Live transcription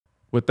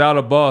Without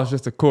a ball, it's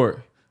just a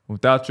court.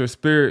 Without your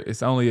spirit,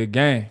 it's only a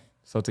game.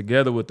 So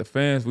together with the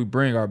fans, we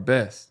bring our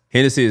best.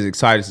 Hennessy is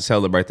excited to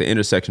celebrate the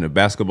intersection of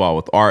basketball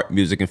with art,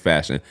 music, and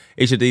fashion.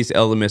 Each of these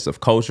elements of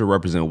culture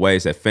represent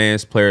ways that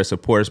fans, players,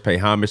 supporters pay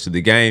homage to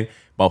the game,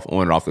 both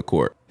on and off the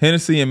court.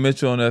 Hennessy and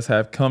Mitchell and us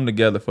have come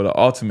together for the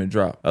ultimate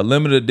drop, a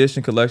limited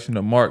edition collection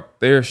to mark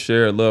their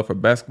shared love for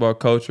basketball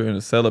culture and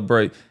to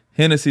celebrate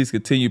Hennessy's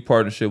continued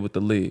partnership with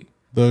the league.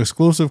 The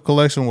exclusive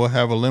collection will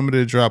have a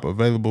limited drop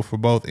available for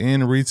both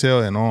in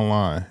retail and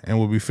online and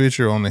will be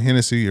featured on the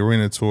Hennessy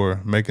Arena Tour,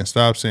 making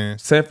stops in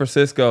San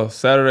Francisco,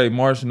 Saturday,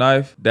 March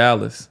 9th,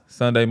 Dallas,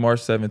 Sunday,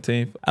 March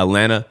 17th,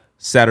 Atlanta,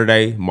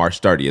 Saturday,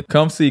 March 30th.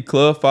 Come see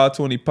Club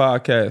 520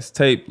 podcast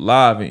taped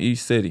live in each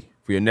city.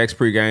 For your next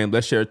pregame,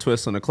 let's share a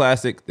twist on the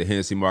classic, the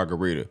Hennessy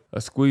Margarita.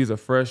 A squeeze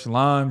of fresh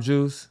lime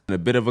juice And a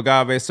bit of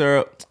agave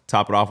syrup,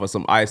 top it off with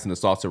some ice and a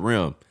salted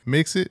rim.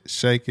 Mix it,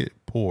 shake it,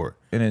 pour it.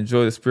 and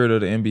enjoy the spirit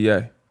of the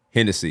NBA.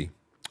 Hennessy,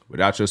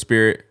 without your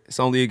spirit, it's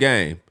only a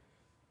game.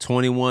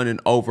 21 and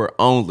over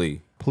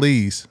only.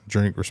 Please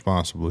drink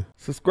responsibly.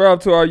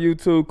 Subscribe to our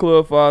YouTube,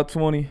 Club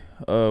 520.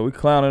 We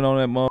clowning on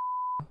that mother.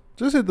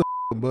 Just hit the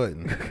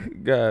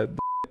button. God.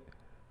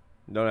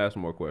 Don't ask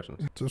more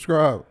questions.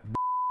 Subscribe.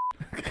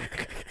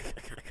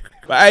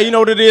 But hey, you know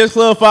what it is,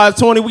 Club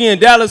 520. We in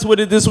Dallas with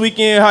it this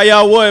weekend. How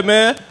y'all what,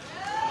 man?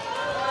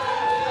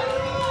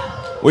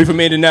 We from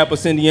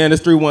Indianapolis, Indiana.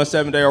 It's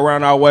 317 day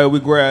around our way. We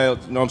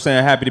glad, you know what I'm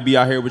saying, happy to be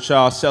out here with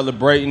y'all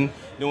celebrating,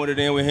 doing it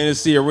in with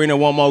Hennessy Arena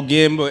one more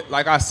game. But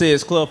like I said,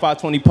 it's Club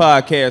 520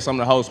 Podcast. I'm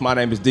the host. My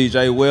name is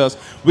DJ Wells.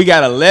 We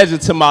got a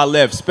legend to my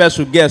left,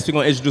 special guest. We're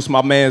going to introduce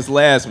my man's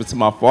last, but to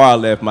my far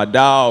left, my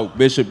dog,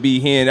 Bishop B.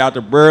 Hen out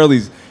the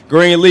Burleys.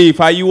 Greenleaf,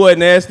 how you what,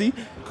 Nasty?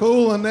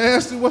 Cool and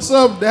nasty. What's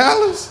up,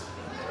 Dallas?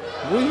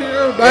 We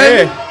here,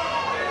 baby.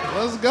 Yeah.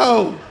 Let's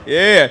go.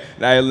 Yeah.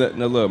 Now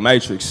look,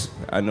 Matrix.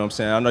 I know what I'm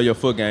saying. I know your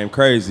foot game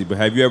crazy, but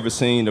have you ever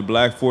seen the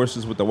black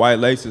forces with the white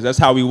laces? That's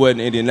how we was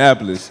in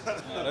Indianapolis.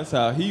 That's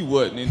how he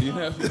wasn't in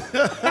Indianapolis.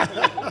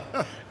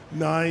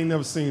 No, I ain't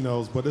never seen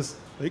those, but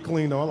they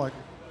clean though. I like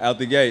it. Out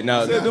the gate.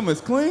 Now, Said them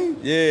is clean?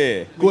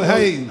 yeah. Well,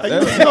 hey,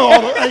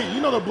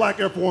 you know the black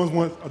Air Force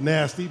ones are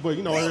nasty, but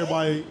you know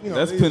everybody. You know,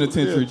 That's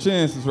penitentiary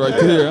chances right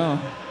there, huh?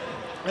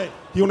 Hey,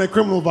 you on that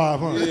criminal vibe,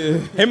 huh? Yeah.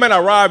 He might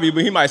not rob you,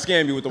 but he might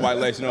scam you with the white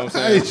lace, you know what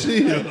I'm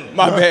saying? Hey, chill.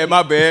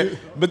 My bad.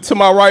 But to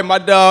my right, my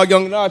dog,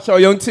 Young Nacho,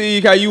 Young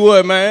Teague, how you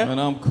what, man? Man,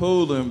 I'm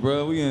cooling,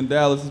 bro. We in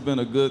Dallas. It's been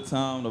a good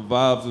time. The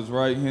vibes is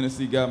right.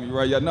 Hennessy got me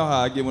right. Y'all know how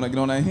I get when I get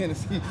on that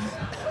Hennessy.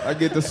 I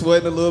get to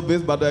sweating a little bit.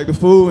 It's about to act a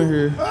fool in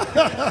here.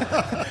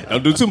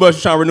 Don't do too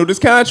much trying to renew this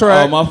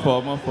contract.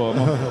 Oh, my fault.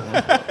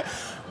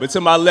 But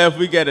to my left,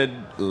 we got a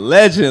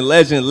legend.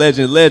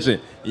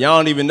 Y'all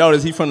don't even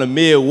notice he from the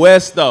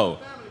Midwest, though.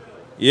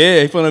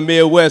 Yeah, he from the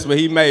Midwest, but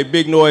he made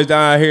big noise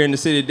down here in the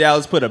city of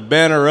Dallas, put a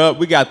banner up.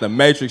 We got the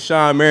Matrix,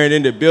 Shawn Marion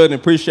in the building.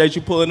 Appreciate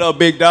you pulling up,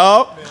 big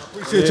dog.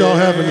 Appreciate y'all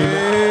having me,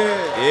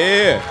 man.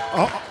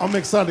 Yeah. I'm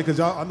excited because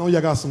I know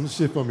y'all got some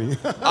shit for me.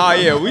 Oh,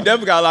 yeah, we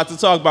definitely got a lot to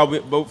talk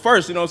about. But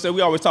first, you know what I'm saying,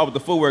 we always talk about the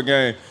footwear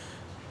game.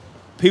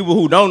 People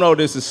who don't know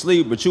this is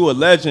sleep, but you a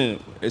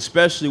legend,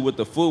 especially with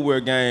the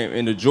footwear game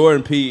and the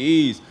Jordan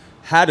PEs.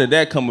 How did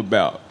that come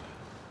about?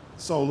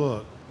 So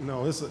look, you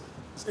know, it's an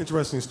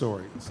interesting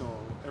story. So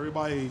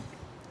everybody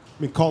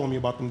been calling me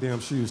about them damn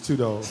shoes too,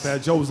 though.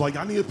 Fat Joe was like,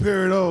 I need a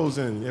pair of those,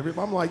 and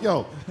I'm like,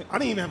 yo, I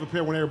didn't even have a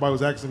pair when everybody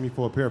was asking me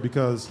for a pair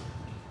because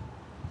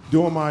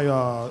during my,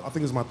 I think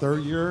it was my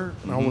third year,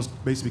 and I was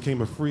basically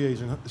became a free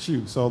agent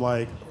shoe. So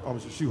like, I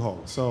was a shoe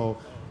hole. So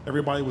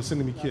everybody was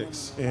sending me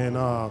kicks, and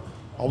I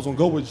was gonna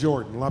go with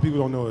Jordan. A lot of people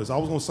don't know this. I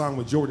was gonna sign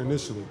with Jordan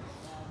initially,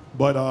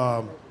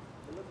 but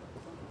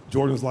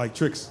Jordan was like,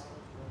 Tricks,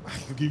 I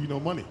can give you no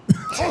money.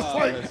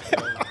 I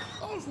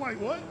was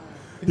like, what?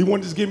 He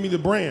wanted to just give me the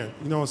brand,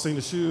 you know, and saying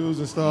the shoes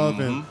and stuff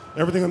and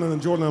everything under the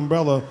Jordan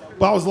umbrella.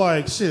 But I was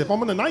like, shit, if I'm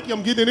in the Nike,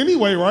 I'm getting it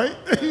anyway, right?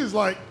 He was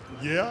like,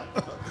 yeah.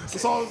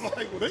 So I was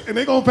like, well, and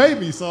they gonna pay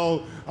me.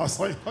 So I was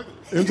like,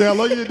 MJ, I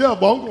love you to death,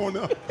 but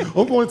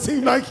I'm going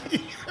Team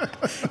Nike.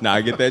 Nah,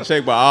 I get that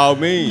check by all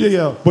means.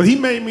 Yeah. But he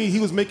made me, he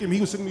was sending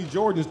me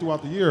Jordans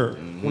throughout the year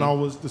when I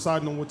was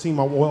deciding on what team,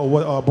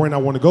 what brand I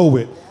want to go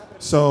with.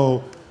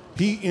 So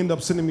he ended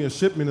up sending me a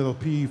shipment of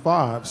PE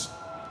 5s,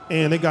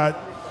 and they got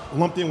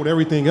lumped in with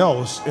everything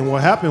else. And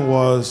what happened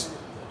was,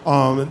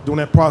 during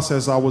that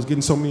process, I was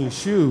getting so many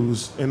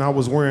shoes, and I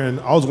was wearing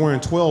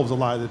 12s a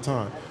lot of the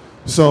time.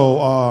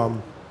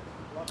 So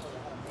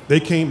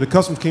the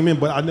customs came in,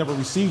 but I never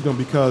received them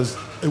because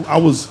I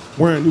was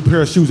wearing a new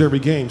pair of shoes every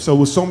game. So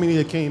with so many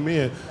that came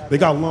in, they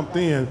got lumped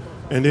in,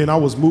 and then I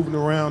was moving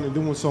around and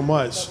doing so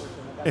much,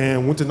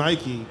 and went to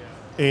Nike.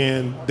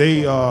 And they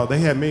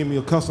had made me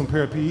a custom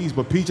pair of PEs,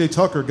 but PJ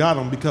Tucker got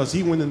them because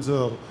he went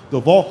into the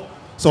vault.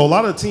 So a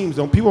lot of teams,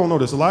 people don't know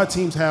this, a lot of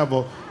teams have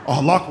a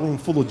locker room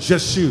full of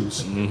just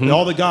shoes that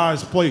all the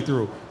guys play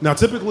through. Now,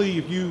 typically,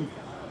 if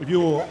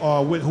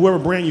you're with whoever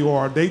brand you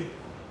are, they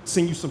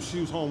send you some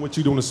shoes home with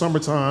you during the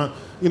summertime,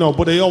 you know,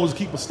 but they always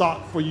keep a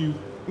stock for you,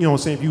 you know what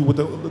I'm saying, if you with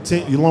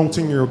your long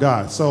tenure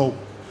guy. So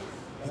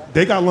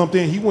they got lumped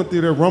in. He went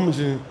through there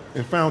rummaging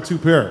and found 2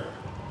 pair.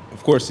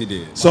 Of course he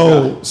did.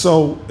 So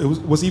it was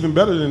what's even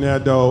better than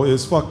that though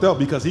is fucked up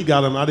because he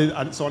got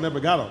them. So I never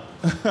got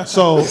them.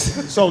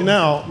 so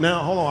now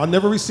hold on. I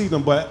never received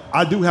them, but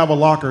I do have a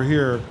locker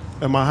here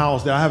in my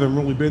house that I haven't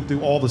really been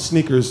through all the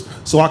sneakers.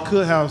 So I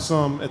could have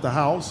some at the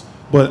house,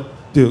 but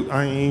dude,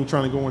 I ain't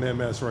trying to go in that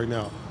mess right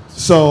now.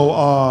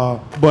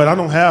 So, but I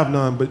don't have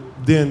none. But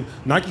then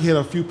Nike had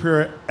a few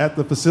pair at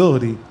the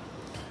facility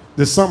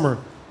this summer.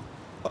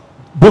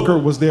 Booker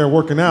was there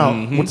working out,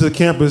 went to the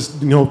campus,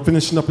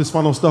 finishing up his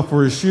final stuff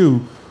for his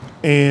shoe,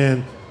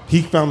 and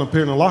he found a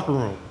pair in the locker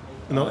room,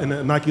 in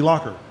the Nike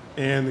locker.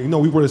 And,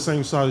 we were the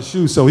same size of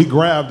shoes, so he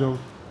grabbed them,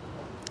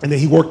 and then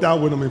he worked out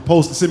with them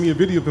and sent me a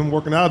video of him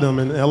working out them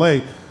in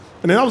L.A.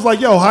 And then I was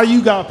like, yo, how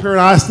you got a pair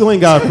and I still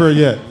ain't got a pair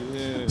yet?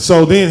 Yeah.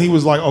 So then he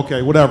was like,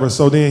 okay, whatever.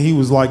 So then he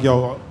was like,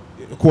 yo,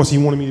 of course he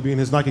wanted me to be in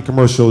his Nike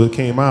commercial that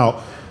came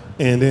out,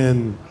 and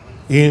then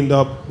he ended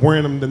up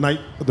wearing them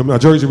the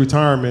jersey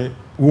retirement.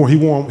 He only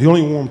wore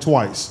them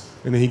twice,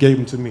 and then he gave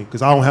them to me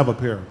because I don't have a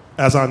pair,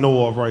 as I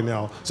know of right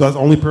now. So that's the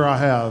only pair I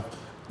have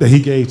that he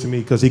gave to me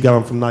because he got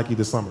them from Nike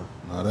this summer.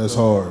 No, that's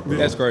hard, bro.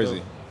 That's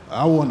crazy.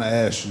 I want to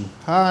ask you,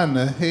 how in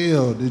the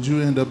hell did you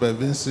end up at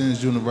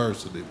Vincennes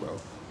University, bro?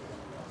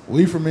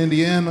 We from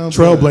Indiana.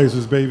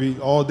 Trailblazers, baby,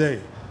 all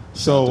day.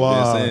 So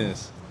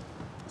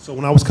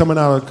when I was coming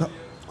out of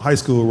high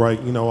school,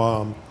 right, me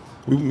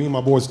and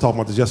my boys were talking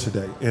about this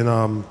yesterday, and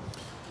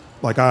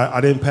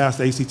I didn't pass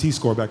the ACT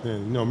score back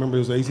then. Remember it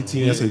was the ACT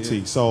and SAT.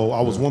 Yeah. So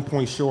I was 1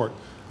 point short.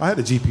 I had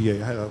a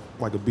GPA. I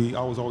had a B.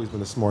 I was always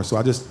been a smart. So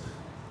I just,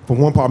 for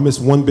one part, I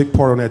missed one big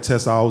part on that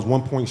test. I was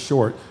 1 point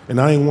short,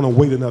 and I didn't want to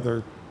wait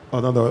another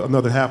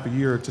half a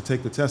year to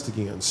take the test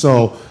again.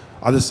 So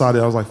I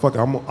decided, I was like, fuck it,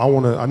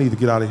 I need to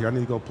get out of here. I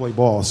need to go play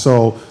ball.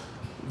 So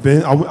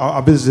then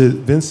I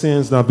visited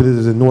Vincennes, and I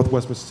visited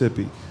Northwest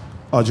Mississippi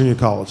junior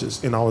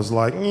colleges, and I was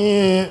like,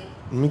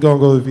 let me go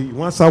to VU.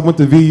 Once I went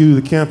to VU,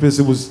 the campus,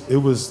 it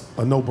was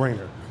a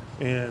no-brainer.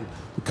 And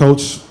the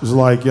coach was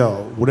like,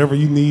 yo, whatever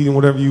you need and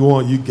whatever you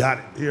want, you got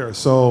it here.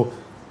 So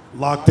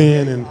locked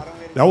in, and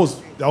that was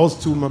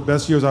 2 of my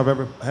best years I've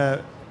ever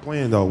had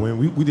playing, though. When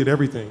we did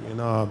everything,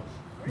 and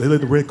they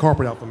laid the red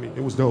carpet out for me.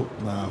 It was dope.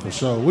 Nah, for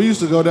sure. We used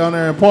to go down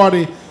there and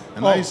party,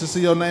 and I used to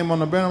see your name on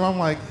the banner. I'm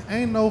like,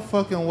 ain't no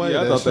fucking way.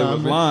 Yeah, I thought they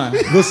was lying.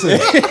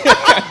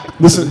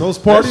 Listen, those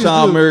parties.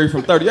 Shawn Marion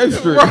from 38th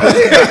Street.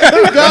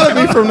 You gotta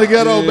be from the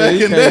ghetto back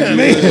in there,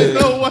 man.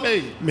 No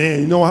way.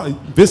 Man,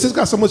 Vince's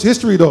got so much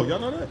history, though. Y'all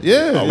know that?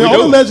 Yeah. All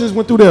the legends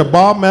went through there.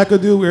 Bob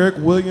McAdoo, Eric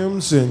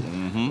Williams, and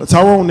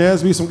Tyrone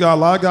Nasby. A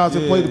lot of guys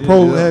that played the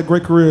pro had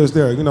great careers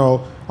there.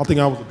 I think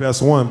I was the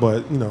best one,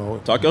 but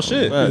talk your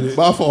shit.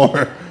 By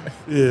far.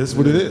 Yeah, it's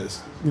what it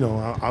is.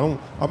 I'm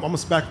a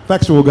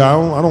factual guy.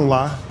 I don't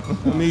lie. I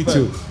don't need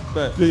to.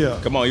 Yeah.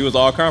 Come on, you was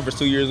all conference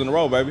 2 years in a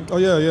row, baby. Oh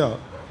yeah.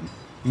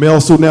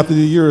 Male student after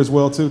the year as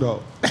well too,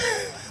 though.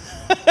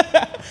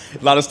 A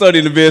lot of study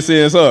in the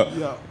Vincennes, huh?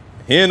 Yeah.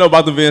 He didn't know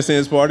about the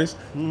Vincennes parties.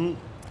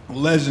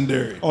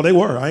 Legendary. Oh, they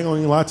were. I ain't gonna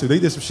even lie to you. They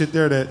did some shit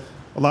there that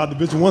a lot of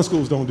Division I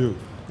schools don't do.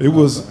 It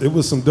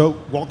was some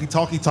dope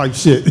walkie-talkie type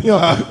shit. That's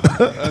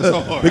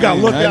hard. They got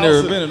lookouts. I ain't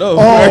never been to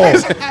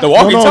those. The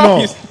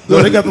walkie-talkies.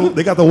 No,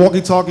 they got the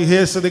walkie-talkie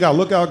headset. They got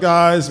lookout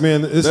guys.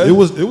 Man, it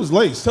was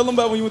laced. Tell them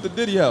about when you went to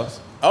Diddy house.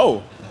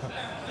 Oh.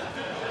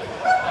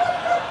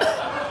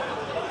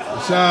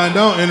 Sean,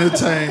 don't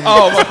entertain.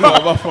 Oh,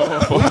 my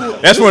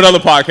fault. That's for another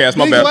podcast.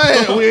 My bad.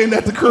 Glad we ain't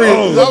at the crib.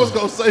 I was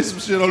gonna say some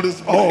shit on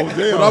this. Oh,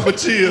 damn. But I'ma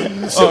chill.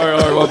 All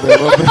right, my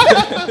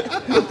bad.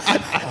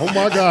 Oh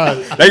my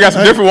God. They got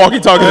some different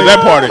walkie-talkies at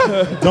that party.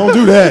 Don't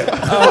do that.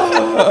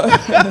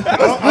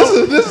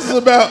 This is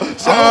about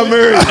Shawn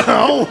Marion.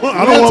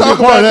 I don't want to talk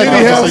be part about of that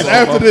Diddy house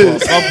after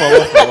this. My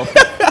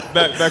fault.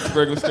 Back to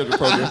regular schedule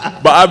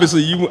program. But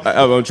obviously, you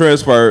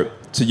transferred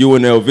to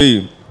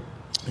UNLV.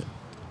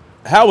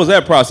 How was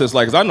that process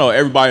like? Because I know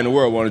everybody in the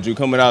world wanted you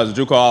coming out as a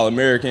JUCO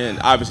All-American.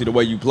 Obviously, the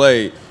way you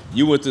played,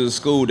 you went to the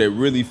school that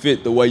really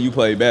fit the way you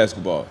played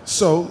basketball.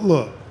 So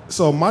look,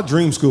 my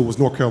dream school was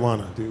North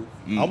Carolina, dude.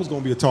 I was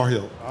gonna be a Tar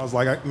Heel. I was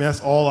like, man,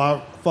 that's all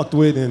I fucked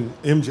with, and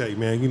MJ,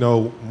 man,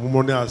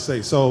 more than I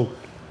say. So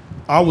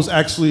I was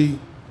actually,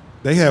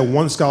 they had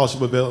one scholarship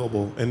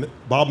available, and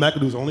Bob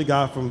McAdoo was the only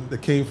guy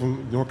that came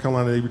from North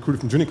Carolina. They recruited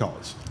from junior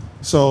college.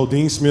 So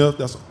Dean Smith,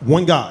 that's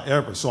one guy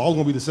ever. So I was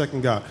gonna be the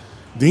second guy.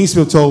 Dean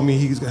Smith told me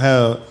he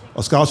had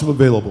a scholarship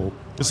available.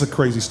 It's a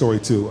crazy story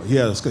too. He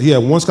had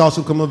one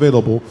scholarship come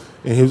available,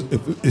 and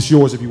it's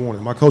yours if you want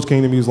it. My coach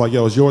came to me, he was like,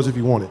 yo, it's yours if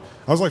you want it.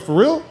 I was like, for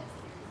real?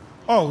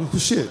 Oh,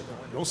 shit.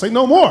 Don't say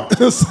no more.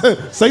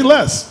 Say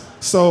less.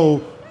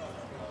 So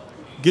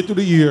get through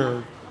the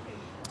year,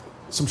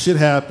 some shit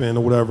happened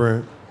or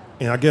whatever,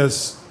 and I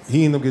guess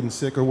he ended up getting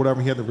sick or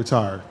whatever, he had to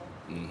retire.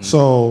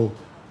 So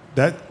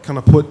that kind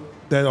of put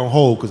that on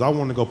hold because I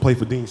wanted to go play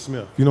for Dean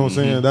Smith. You know what I'm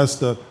saying? That's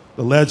the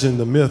legend,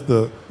 the myth,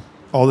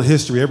 all the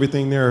history,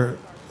 everything there.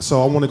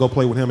 So I want to go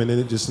play with him, and then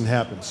it just didn't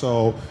happen.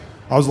 So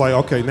I was like,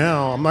 okay,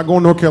 now I'm not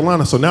going to North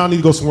Carolina, so now I need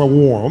to go somewhere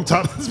warm. I'm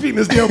tired of being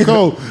this damn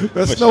cold.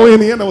 That snow in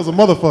Indiana was a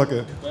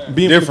motherfucker.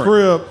 Being different. From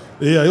the crib,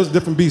 yeah, it was a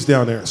different beast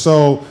down there.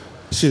 So,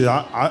 shit,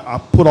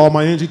 I put all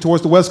my energy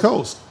towards the West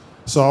Coast.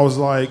 So I was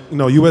like,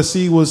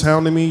 USC was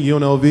hounding me,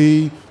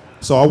 UNLV.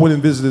 So I went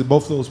and visited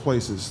both of those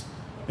places.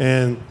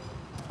 And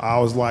I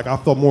was like, I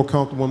felt more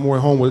comfortable and more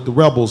at home with the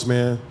Rebels,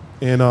 man.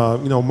 And,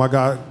 my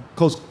guy,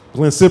 Coach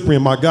Glenn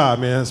Cyprian, my guy,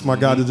 man. That's my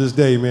guy to this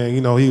day, man.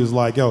 He was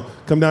like, yo,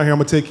 come down here, I'm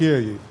going to take care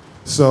of you.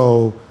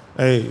 So,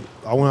 hey,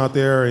 I went out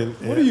there and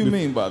what do you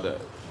mean by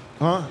that?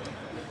 Huh?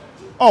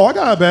 Oh, I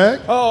got a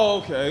bag. Oh,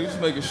 okay. Just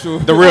making sure.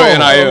 The real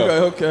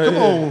NIL. Okay. Come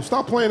on,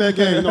 stop playing that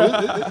game.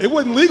 It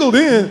wasn't legal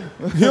then.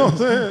 You know what I'm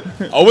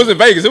saying? Oh, it was in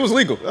Vegas. It was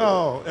legal.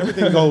 Oh,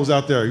 everything goes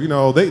out there.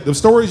 The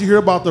stories you hear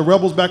about the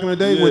Rebels back in the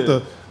day with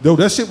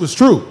that shit was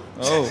true.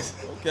 Oh,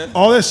 okay.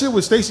 All that shit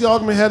with Stacey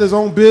Augman had his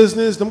own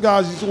business. Them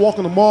guys used to walk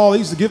in the mall. They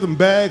used to give them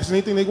bags and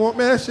anything they want.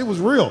 Man, that shit was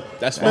real.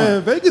 That's fine.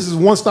 Man, Vegas is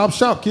one-stop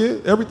shop,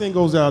 kid. Everything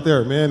goes out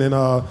there, man. And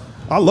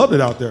I loved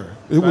it out there.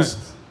 It was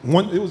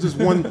just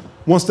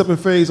one stepping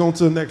phase on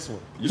to the next one.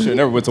 You should have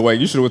never went to Wake.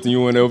 You should have went to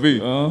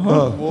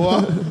UNLV.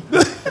 Boy,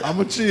 I'm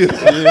a chill.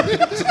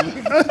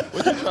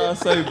 What you trying to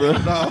say, bro?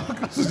 Nah,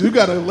 you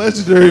got a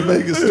legendary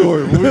Vegas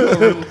story.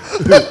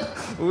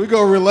 We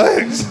gonna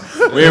relax.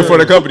 We're in for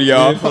the company,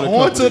 y'all.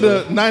 On to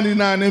the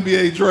 99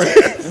 NBA draft.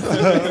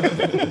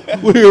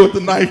 We're here with the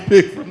 9th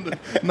pick from the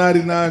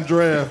 99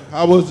 draft.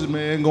 How was it,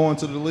 man, going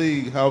to the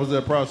league? How was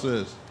that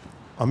process?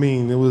 I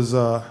mean, it was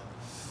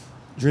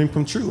dream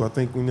come true. I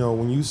think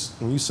when you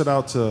set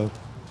out to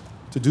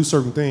do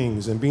certain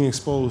things and being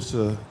exposed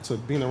to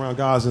being around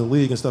guys in the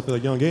league and stuff at a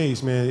young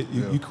age, man,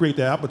 you create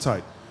that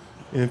appetite.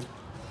 And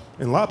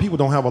a lot of people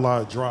don't have a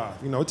lot of drive.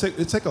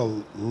 It take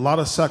a lot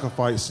of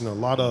sacrifice and a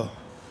lot of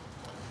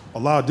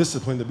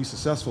discipline to be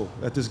successful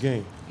at this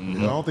game. I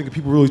don't think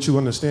people really truly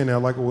understand that.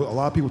 Like a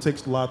lot of people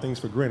take a lot of things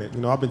for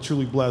granted. I've been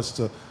truly blessed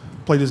to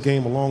play this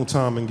game a long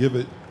time and give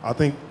it. I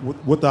think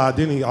with the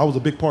identity, I was a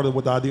big part of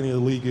what the identity of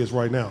the league is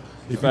right now.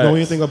 If you know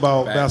anything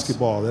about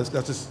basketball, that's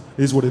just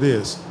is what it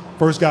is.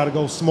 First guy to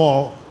go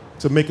small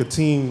to make a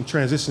team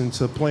transition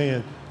to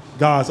playing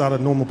guys out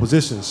of normal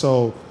positions.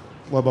 So,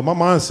 but my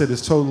mindset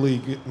is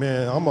totally,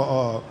 man. I'm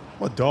a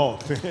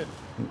dog, man.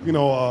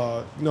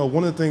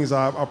 One of the things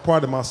I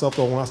prided myself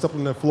though, when I step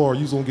on that floor,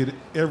 you're gonna get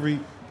every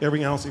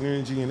ounce of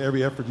energy and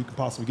every effort you can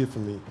possibly get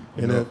from me.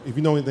 And if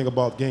you know anything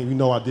about the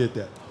game, I did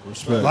that.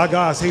 Respect. A lot of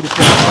guys hated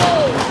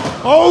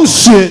that. Oh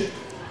shit!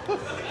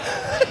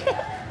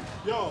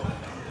 Yo.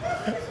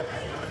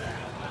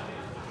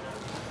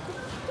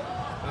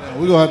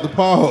 We're gonna have to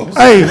pause.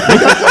 Hey,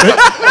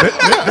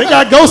 they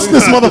got ghosts in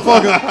this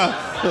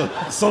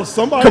motherfucker. So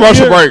somebody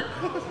Commercial break.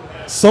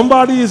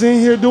 Somebody is in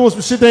here doing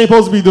some shit they ain't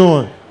supposed to be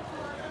doing.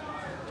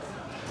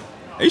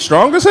 He's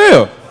strong as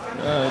hell.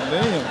 God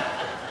damn.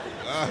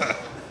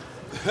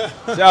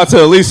 Shout out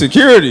to Elite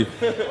Security.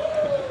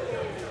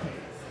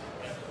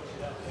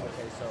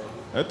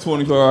 That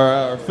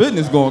 24-hour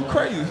fitness going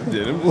crazy.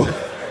 Well,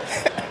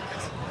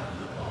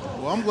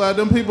 I'm glad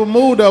them people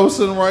moved that was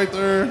sitting right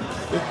there.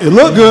 It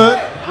looked good.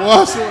 Boy,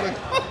 I swear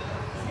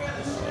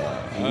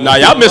Nah,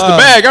 y'all missed the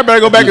bag. I better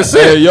go back and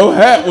sit. Hey, your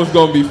hat was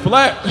gonna be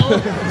flat.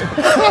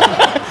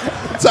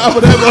 top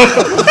of that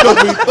motherfucker was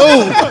gonna be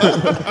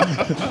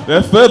through.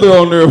 That feather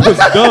on there was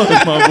done,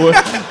 my boy.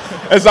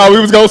 That's all we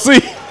was gonna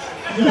see.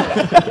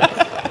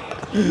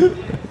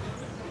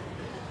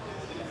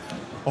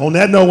 On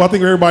that note, I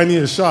think everybody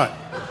needs a shot.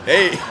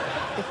 Hey.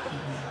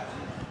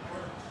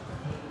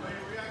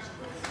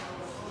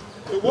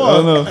 It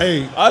was.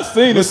 Hey, I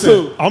seen listen, it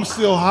too. I'm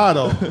still high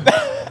though.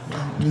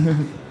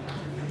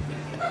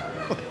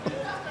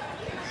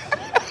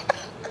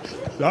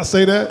 Did I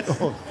say that?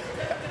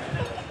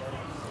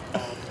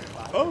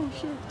 Oh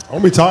shit!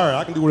 I'm retired.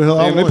 I can do what the hell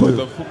I want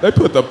to. They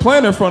put the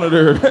plant in front of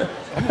their.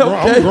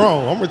 I'm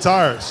grown. I'm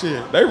retired.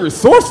 Shit. They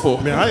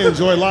resourceful. Man, I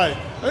enjoy life.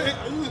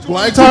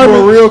 Black people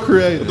are real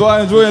creative. Do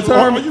I enjoy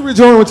retirement? Are you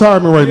enjoying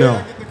retirement right now?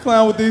 I get to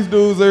clown with these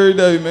dudes every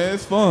day, man.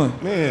 It's fun.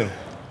 Man.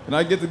 And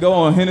I get to go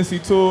on Hennessy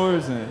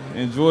tours and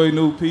enjoy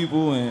new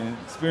people and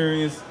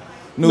experience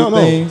new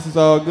things. It's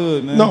all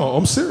good, man. No,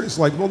 I'm serious.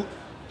 Like when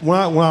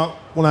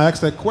I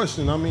ask that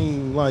question, I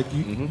mean, like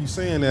you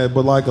saying that,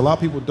 but like a lot of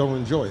people don't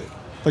enjoy it.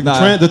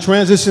 Like the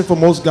transition for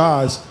most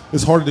guys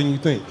is harder than you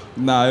think.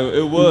 Nah,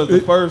 it was.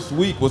 The first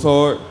week was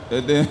hard,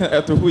 and then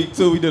after week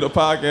 2, we did a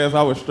podcast.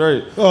 I was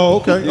straight. Oh,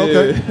 okay,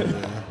 okay.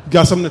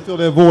 Got something to fill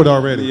that void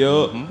already.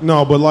 Yup.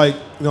 No, but like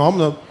I'm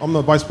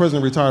the vice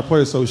president of Retired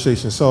Players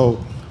Association, so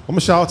I'm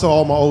gonna shout out to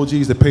all my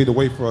OGs that paid the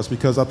way for us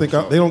because I think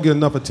they don't get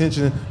enough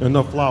attention and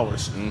enough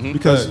flowers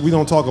because we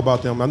don't talk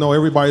about them. I know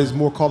everybody's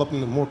more caught up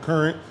in the more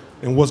current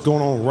and what's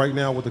going on right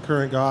now with the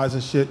current guys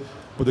and shit.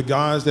 But the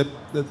guys that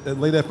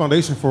lay that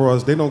foundation for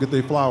us, they don't get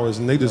their flowers,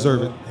 and they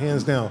deserve it,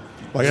 hands down.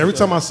 Like every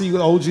time I see you,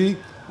 OG,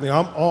 man,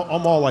 I'm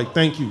all like,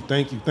 thank you,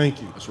 thank you,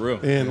 thank you. That's real.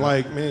 And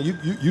like, man,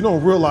 you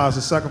don't realize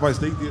the sacrifice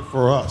they did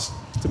for us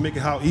to make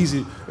it how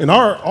easy. And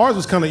ours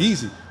was kind of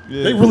easy.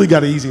 Yeah. They really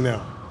got it easy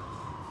now.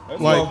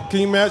 Like,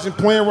 can you imagine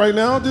playing right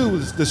now,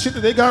 dude? The shit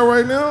that they got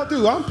right now,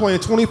 dude. I'm playing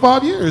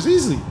 25 years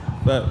easy.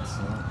 Facts.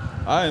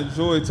 I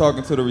enjoy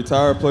talking to the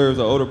retired players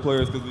or older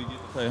players because we get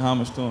to pay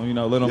homage to them. You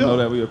know, let them know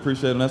that we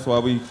appreciate them. That's why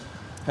we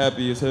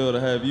happy as hell to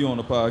have you on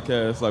the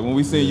podcast. Like when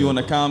we see you in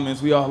the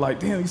comments, we all like,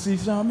 damn, you see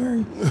Shawn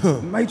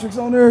Marion, Matrix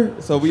on there.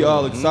 So we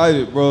all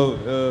excited,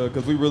 bro,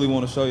 because we really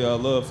want to show y'all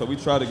love. So we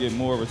try to get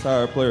more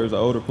retired players or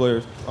older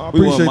players.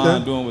 We wouldn't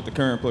mind doing with the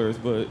current players,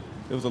 but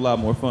it was a lot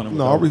more fun.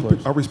 No,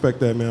 I respect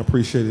that, man. I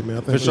appreciate it, man.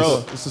 I think For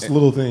sure. It's just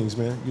little things,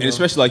 man. And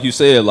especially like you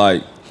said,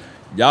 like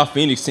y'all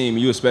Phoenix team,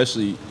 you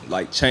especially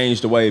like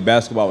changed the way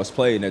basketball was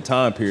played in that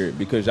time period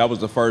because y'all was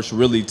the first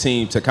really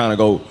team to kind of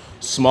go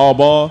small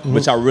ball,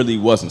 but y'all really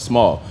wasn't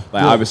small.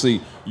 Like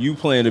obviously you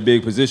playing a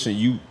big position,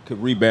 you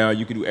could rebound,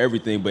 you could do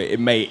everything, but it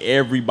made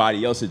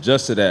everybody else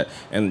adjust to that.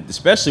 And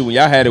especially when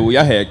y'all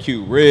had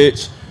Q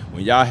Rich,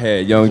 when y'all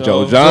had young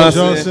Joe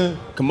Johnson.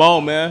 Come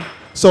on, man.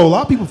 So a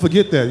lot of people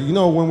forget that. You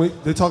know, when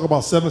they talk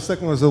about 7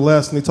 seconds or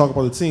less and they talk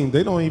about the team,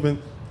 they don't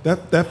even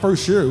that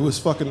first year it was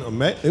fucking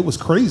it was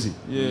crazy.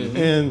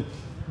 Yeah.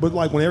 But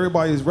like when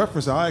everybody's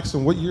referencing, I asked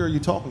them, what year are you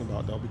talking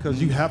about though?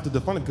 Because you have to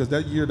define it because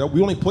that year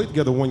we only played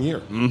together 1 year.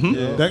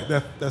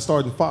 That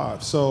started in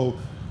 5. So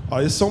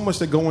there's so much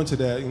that go into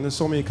that, and there's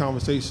so many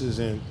conversations.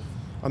 And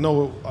I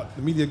know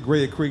the media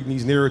grade creating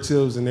these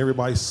narratives, and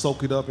everybody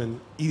soak it up and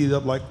eat it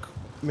up like.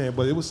 Man,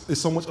 but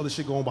it's so much other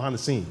shit going behind the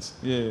scenes.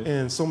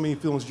 And so many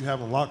feelings you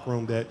have in the locker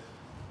room that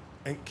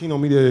Kino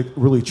Media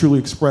really truly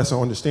express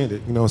or understand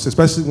it. You know, so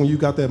especially when you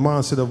got that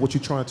mindset of what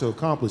you're trying to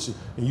accomplish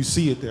and you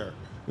see it there.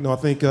 You know, I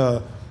think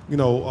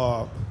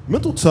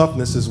mental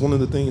toughness is one of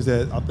the things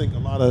that I think a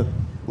lot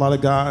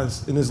of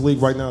guys in this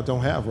league right now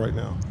don't have right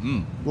now.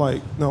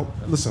 Like, no,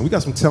 listen, we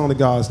got some talented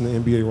guys in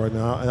the NBA right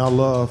now, and I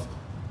love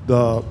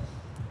the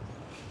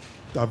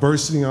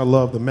diversity, and I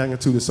love the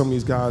magnitude of some of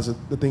these guys,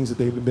 the things that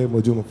they've been able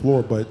to do on the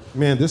floor. But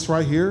man, this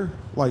right here,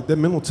 like that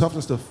mental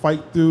toughness to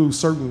fight through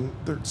certain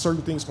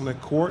things on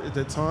that court at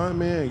that time,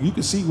 man, you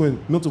can see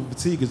when mental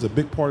fatigue is a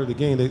big part of the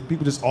game that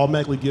people just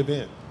automatically give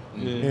in.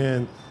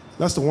 And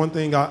that's the one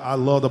thing I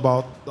loved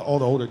about all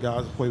the older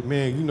guys that played.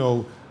 Man, you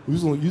know,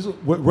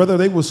 whether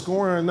they were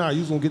scoring or not,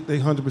 you was gonna get their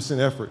 100%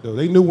 effort though.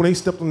 They knew when they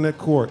stepped on that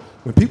court,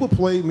 when people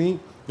played me,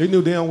 they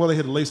knew damn well they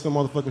had to lace them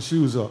motherfucking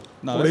shoes up.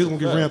 Or they was gonna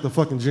get ran out the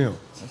fucking gym.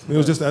 It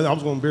was just I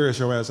was gonna embarrass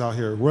your ass out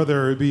here,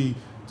 whether it be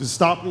just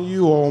stopping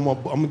you or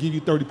I'm gonna give you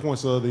 30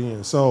 points at the other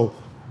end. So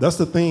that's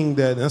the thing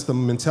that's the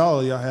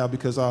mentality I have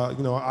because I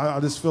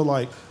just feel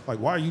like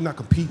why are you not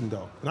competing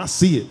though? And I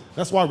see it.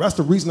 That's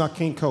the reason I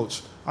can't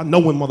coach. I know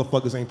when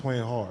motherfuckers ain't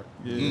playing hard.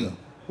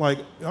 Like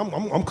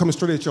I'm coming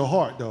straight at your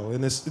heart though,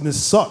 and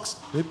this sucks.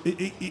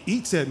 It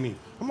eats at me.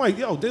 I'm like,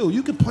 yo, dude,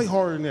 you can play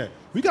harder than that.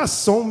 We got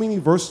so many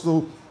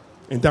versatile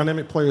and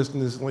dynamic players in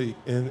this league,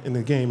 in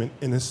the game,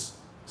 and it's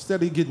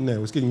steady getting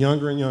there. It's getting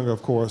younger and younger,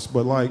 of course.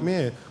 But like,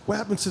 man, what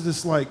happened to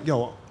this? Like,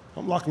 yo,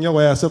 I'm locking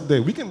your ass up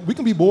there. We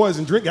can be boys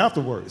and drink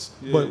afterwards.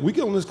 But we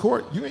get on this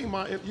court. You ain't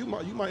you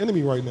my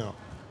enemy right now.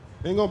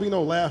 Ain't gonna be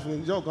no laughing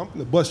and joke. I'm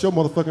gonna bust your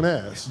motherfucking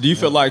ass. Do you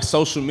feel like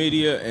social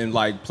media and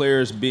like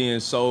players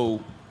being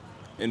so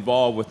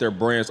involved with their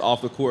brands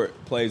off the court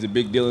plays a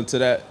big deal into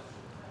that?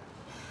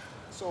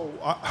 So,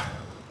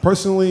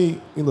 personally,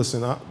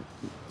 listen,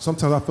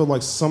 sometimes I feel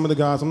like some of the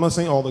guys, I'm not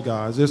saying all the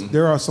guys,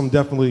 there are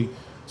definitely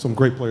some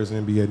great players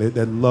in the NBA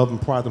that love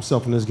and pride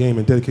themselves in this game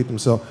and dedicate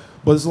themselves.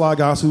 But there's a lot of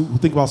guys who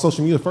think about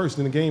social media first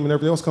in the game and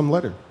everything else come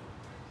later.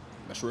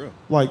 That's real.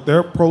 Like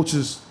their approach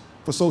is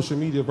for social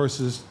media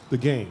versus the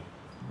game.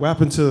 What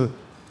happened to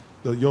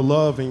your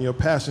love and your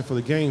passion for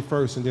the game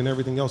first and then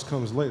everything else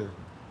comes later?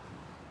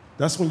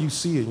 That's when you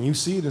see it, and you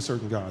see it in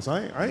certain guys.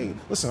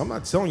 Listen, I'm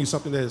not telling you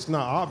something that's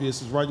not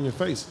obvious, it's right in your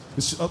face.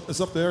 It's up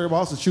to everybody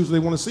else to choose if they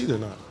want to see it or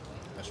not.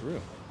 That's real.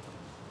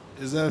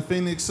 Is that a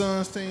Phoenix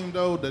Suns team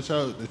though that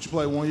you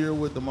played 1 year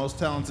with, the most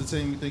talented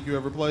team you think you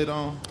ever played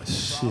on?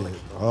 Shit.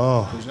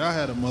 Oh. Cause y'all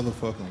had a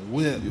motherfucking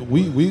whip.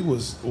 We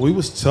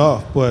was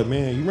tough, but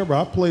man, you remember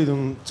I played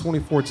in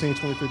 2014,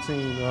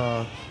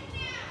 2015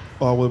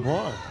 with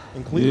Bron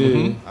in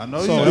Cleveland. I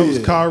know so you it did. was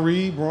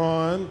Kyrie,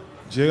 Bron,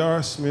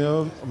 J.R.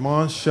 Smith,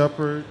 Amon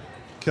Shepard,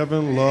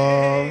 Kevin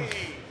Love,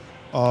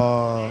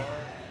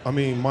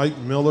 Mike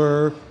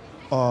Miller,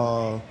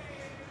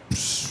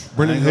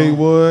 Brendan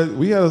Haywood.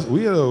 We had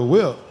a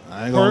whip.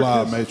 I ain't gonna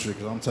lie, Matrix.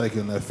 I'm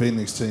taking that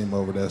Phoenix team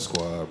over that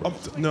squad,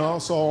 bro.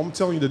 So I'm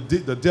telling you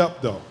the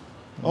depth though.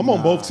 I'm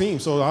on both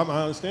teams, so I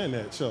understand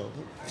that. So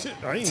shit,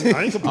 I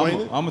ain't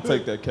complaining. I'm gonna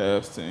take that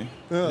Cavs team.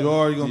 You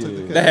already gonna take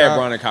the Cavs? They had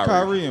Bron and Kyrie.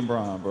 Kyrie and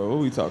Bron, bro. What are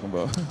we talking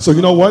about? So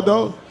you know what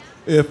though?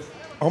 If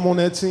I'm on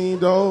that team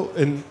though,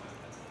 and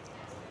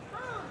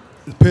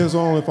it depends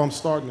on if I'm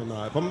starting or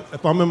not.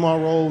 If I'm in my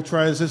role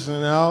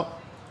transitioning out,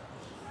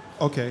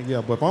 okay,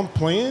 yeah. But if I'm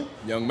playing,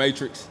 Young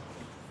Matrix.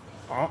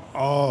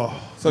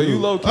 So you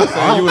low-key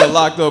saying you would have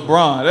locked up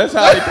Bron. That's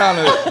how they kind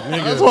of...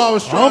 That's why I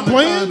was trying I'm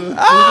playing, but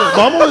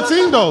I'm on the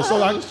team though. So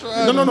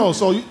no.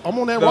 So I'm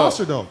on that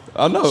roster though.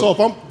 I know. So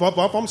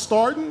if I'm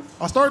starting,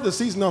 I started the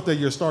season off that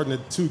year starting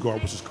at 2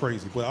 guard, which is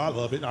crazy, but I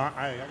love it.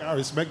 I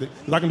respect it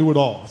because I can do it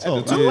all.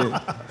 So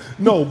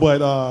no,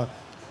 but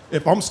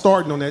if I'm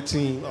starting on that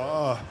team,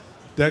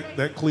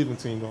 that Cleveland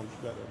team going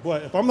better.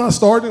 But if I'm not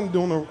starting,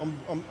 I'm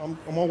on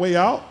my way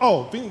out.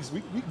 Oh, Phoenix,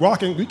 we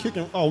rocking, we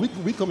kicking. Oh,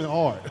 we coming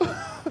hard.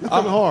 We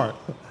coming hard.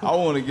 I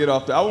want to get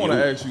off I want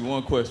to ask you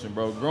one question,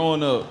 bro.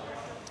 Growing up,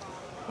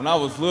 when I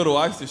was little,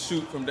 I used to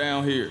shoot from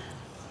down here.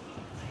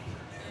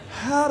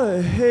 How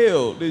the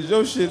hell did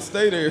your shit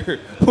stay there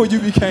when you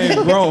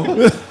became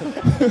grown?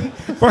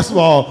 First of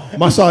all,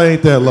 my shot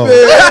ain't that low.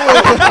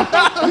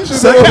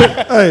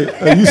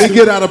 You should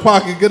get out of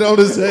pocket, get on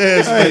his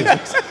ass, man.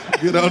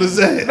 Get on his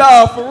ass.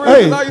 Nah, for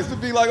real. 'Cause I used to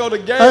be like on the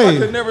game, I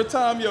could never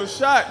time your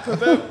shot.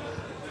 Cause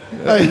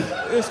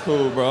it's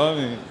cool, bro. I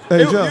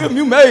mean,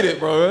 you made it,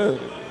 bro.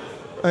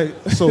 Hey,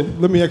 so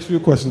let me ask you a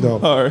question though.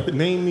 All right.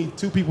 Name me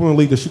 2 people in the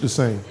league that shoot the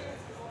same.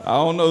 I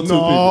don't know 2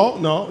 people.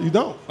 No, you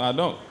don't. I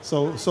don't.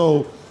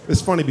 So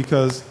it's funny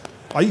because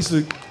I used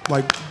to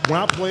like when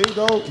I played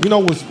though. You know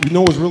what's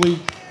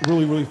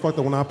really fucked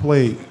up when I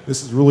played.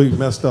 This is really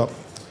messed up.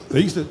 They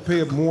used to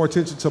pay more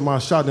attention to my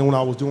shot than when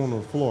I was doing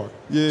on the floor.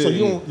 Yeah. So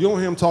you don't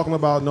hear him talking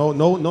about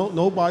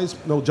nobody's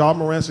John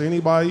Morant or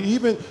anybody.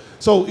 Even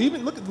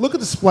look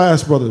at the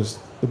Splash Brothers,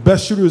 the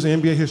best shooters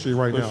in NBA history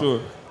right now. For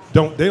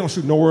sure. They don't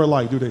shoot nowhere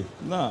alike, do they?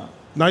 Nah.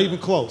 Not even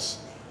close.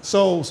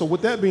 So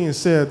with that being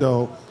said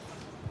though,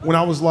 when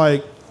I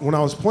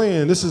was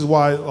playing, this is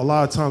why a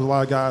lot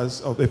of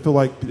guys they feel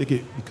like they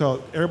get, because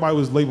everybody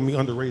was labeling me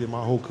underrated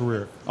my whole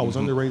career. I was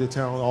underrated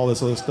talent, all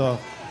this other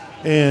stuff.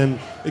 And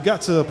it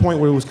got to a point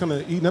where it was kind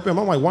of eating up. And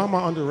I'm like, why am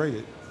I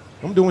underrated?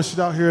 I'm doing shit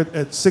out here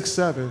at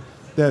 6'7"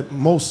 that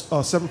most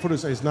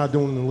 7-footers is not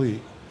doing in the league.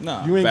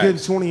 Nah, you ain't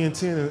facts. getting 20 and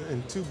 10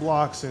 and 2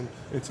 blocks and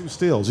 2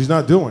 steals. He's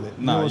not doing it.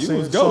 Nah, know what you I'm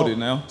was saying? goated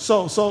now.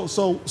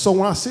 So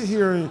when I sit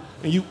here and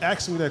you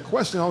ask me that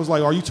question, I was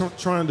like, are you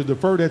trying to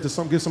defer that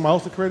to give somebody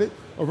else the credit,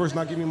 or versus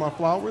not giving me my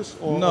flowers?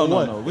 Or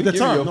No. We give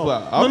you your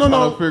flowers. I'm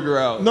trying to figure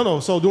out. No.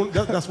 So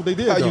that's what they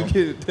did. How though. you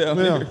get it down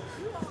here?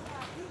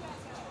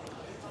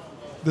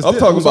 I'm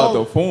talking about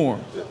the form.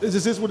 It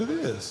just is what it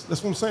is.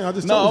 That's what I'm saying. I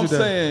just No, told I'm you that.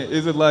 saying,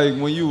 is it like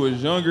when you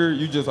was younger,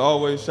 you just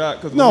always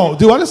shot? Cause No,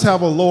 dude, I just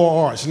have a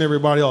lower arch than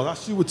everybody else.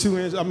 I shoot with 2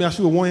 hands. I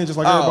shoot with 1 hand just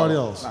like everybody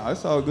else. Nah,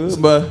 it's all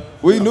good. But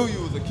we knew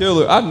you was a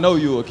killer. I know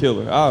you a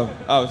killer. I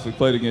obviously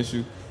played against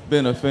you.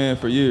 Been a fan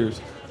for years.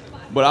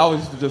 But I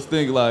was just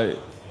thinking like,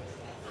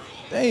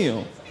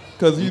 damn.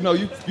 Because, you know,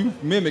 you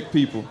mimic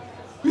people.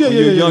 When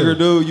you're a younger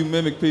dude, you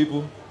mimic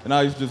people. And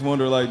I used to just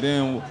wonder, like,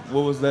 damn,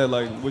 what was that?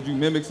 Like, would you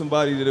mimic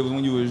somebody that it was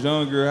when you was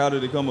younger? How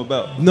did it come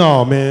about?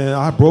 No, man.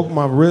 I broke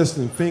my wrist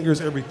and fingers,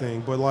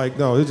 everything. But, like,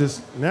 no, it's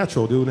just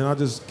natural, dude. And I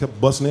just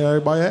kept busting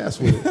everybody's ass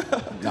with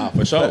it. Nah,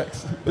 for sure.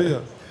 Yeah.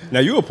 Now,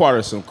 you were part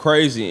of some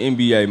crazy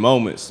NBA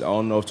moments. I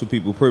don't know if 2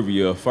 people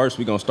privy of. First,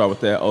 we're going to start with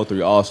that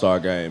 03 All-Star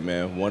game,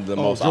 man. One of the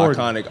most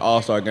iconic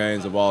All-Star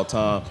games of all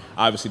time.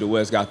 Obviously, the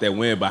West got that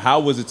win, but how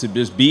was it to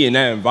just be in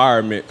that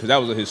environment? Because that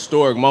was a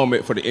historic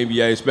moment for the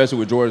NBA, especially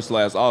with Jordan's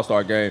last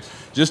All-Star game,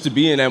 just to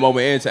be in that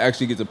moment and to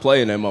actually get to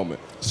play in that moment.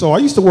 So I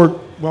used to work,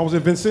 when I was in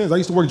Vincennes, I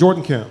used to work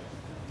Jordan camp.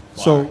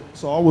 Wow.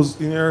 So I was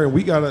in there, and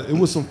it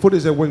was some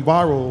footage that went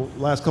viral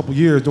last couple of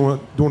years during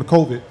the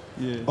COVID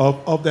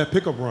of that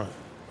pickup run.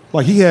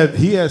 Like he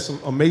had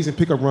some amazing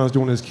pickup runs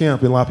during his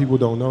camp, and a lot of people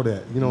don't know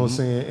that. You know what I'm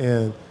saying?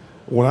 And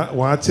when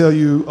I tell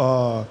you,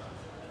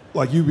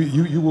 like you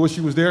wish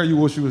you was there, you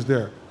wish you was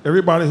there.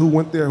 Everybody who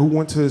went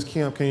to his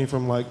camp came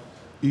from like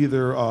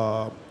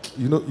either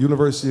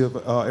University of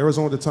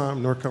Arizona at the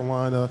time, North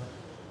Carolina,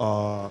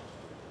 the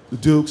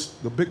Dukes,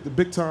 the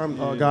big time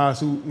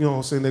guys who, you know what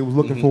I'm saying, they was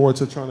looking forward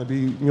to trying to be,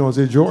 you know,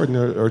 say Jordan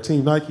or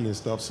Team Nike and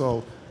stuff.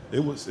 So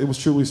it was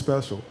truly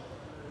special.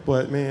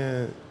 But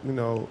man, you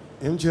know,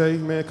 MJ,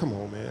 man, come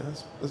on, man.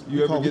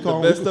 You ever get the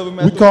best of him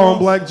at the runs? We call him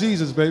Black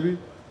Jesus, baby.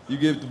 You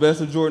get the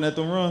best of Jordan at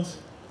the runs?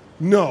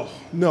 No.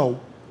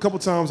 A couple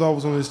times I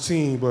was on his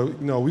team, but you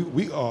know,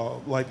 we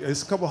like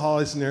it's a couple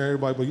highlights in there,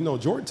 everybody. But you know,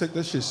 Jordan take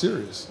that shit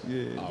serious.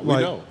 Yeah, we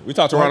know. We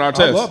talked around our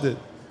test. I loved it.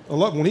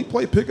 When he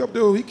played pickup,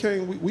 dude, he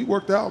came. We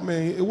worked out,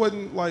 man. It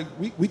wasn't like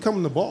we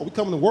coming to ball. We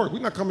coming to work. We're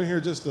not coming here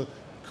just to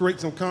create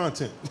some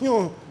content.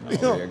 To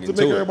make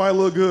everybody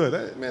look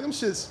good. Man, them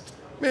shits.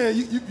 Man,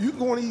 you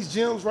go in these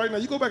gyms right now.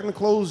 You go back in the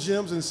closed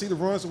gyms and see the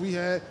runs that we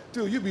had,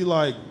 dude. You'd be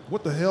like,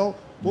 what the hell?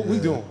 What we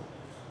doing?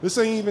 This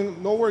ain't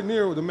even nowhere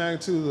near the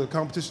magnitude of the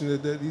competition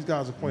that these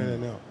guys are playing at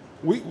now.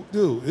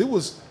 Dude, it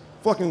was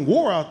fucking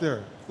war out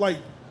there. Like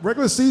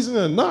regular season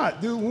or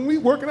not, dude. When we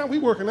working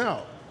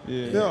out.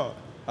 Yeah.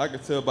 I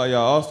could tell by y'all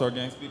All-Star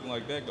game, speaking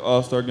like that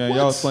All-Star game,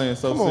 y'all was playing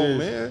so serious. Come on,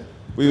 man.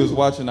 We was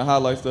watching the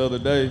highlights the other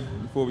day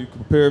before we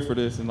prepared for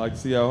this, and like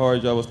see how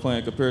hard y'all was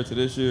playing compared to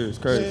this year. It's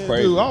crazy.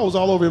 Man, dude, I was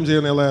all over MJ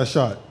on that last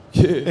shot.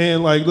 Yeah.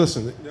 And like,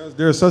 listen,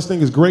 there's such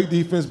thing as great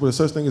defense, but there's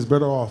such thing as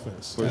better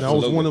offense. And that was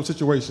Absolutely. one of them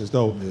situations,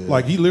 though. Yeah.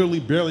 Like, he literally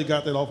barely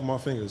got that off of my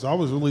fingers. I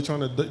was really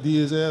trying to D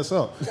his ass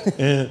up.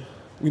 And,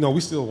 you know,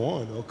 we still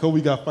won, though. Kobe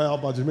got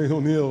fouled by Jermaine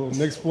O'Neal.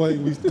 Next play,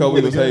 we still Kobe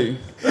won was the game.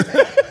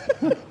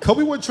 hating.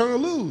 Kobe wasn't trying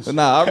to lose. But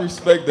nah, I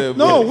respect that.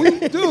 No,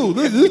 but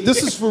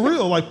this is for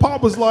real. Like,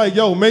 Pop was like,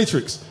 yo,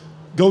 Matrix,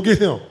 go get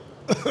him.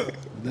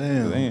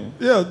 damn.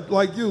 Yeah,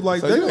 like you,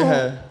 like So they you don't ain't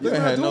have,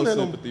 had, no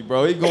sympathy,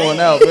 bro. He going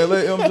out, man.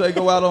 Let MJ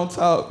go out on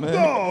top, man.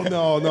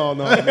 No.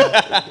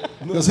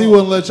 Because he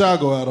wouldn't let y'all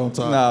go out on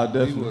top. Nah,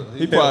 definitely.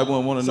 He probably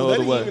wouldn't want to So know that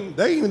other way. ain't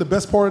even the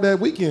best part of that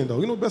weekend, though.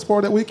 You know the best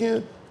part of that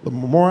weekend?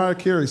 Mariah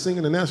Carey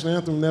singing the national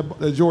anthem in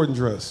that Jordan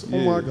dress. Oh,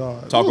 my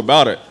God. Talk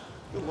about it.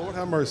 Good Lord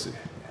have mercy.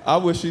 I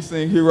wish she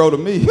sing Hero to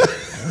me.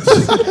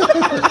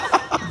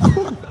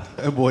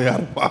 That boy out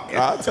of pocket.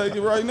 I'll take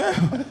it right now.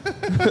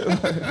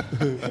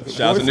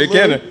 Shout out to Voice Nick a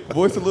little- Cannon.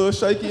 Voice a little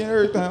shaky and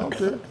everything. I don't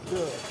care.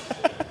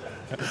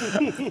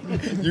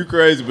 You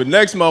crazy. But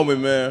next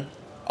moment, man,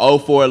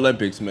 04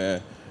 Olympics,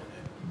 man.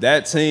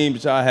 That team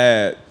that y'all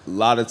had, a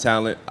lot of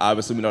talent.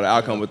 Obviously, we know the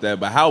outcome with that.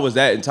 But how was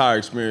that entire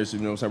experience, you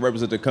know what I'm saying,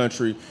 represent the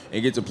country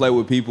and get to play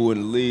with people in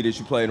the league that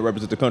you play and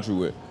represent the country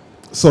with?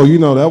 So, you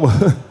know, that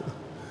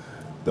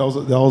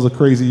was a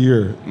crazy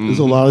year. There's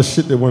a lot of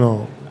shit that went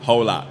on.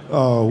 Whole lot.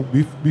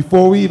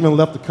 Before we even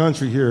left the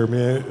country here,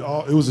 man,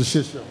 it was a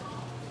shit show.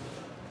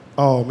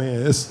 Oh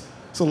man, it's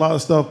a lot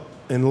of stuff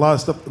and a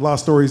lot of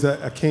stories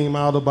that came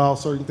out about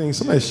certain things.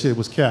 Some of that shit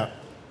was cap.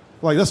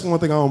 Like that's one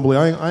thing I don't believe.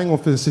 I ain't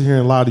gonna sit here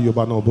and lie to you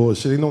about no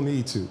bullshit. Ain't no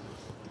need to.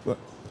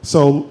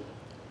 So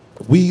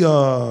we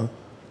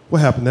what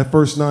happened that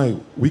first night?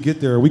 We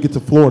get there, we get to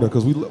Florida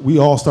because we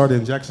all started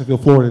in Jacksonville,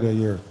 Florida that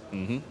year,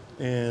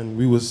 and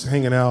we was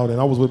hanging out,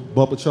 and I was with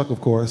Bubba Chuck, of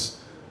course.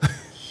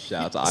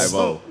 Shout out to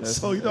Ivo.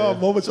 So you know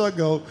how Bubba Chuck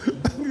go.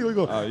 You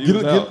go you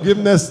was out. give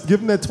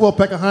him that 12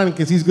 pack of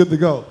Heinekens. He's good to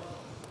go.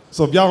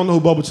 So if y'all don't know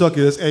who Bubba Chuck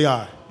is,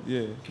 AI.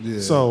 Yeah.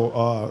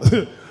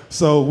 So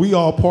so we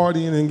all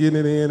partying and getting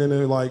it in, and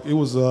then like it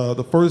was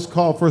the first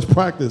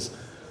practice.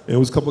 And it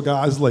was a couple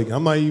guys late.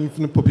 I'm not even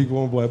finna put people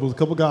on blast. It was a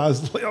couple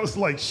guys late. I was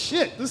like,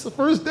 shit, this is the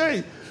first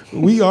day.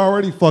 We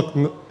already fucked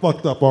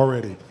up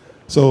already.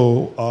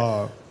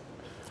 So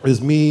it's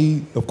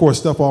me, of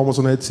course, Stephon was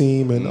on that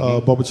team, and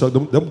Bubba Chuck.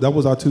 That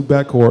was our two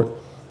backcourt.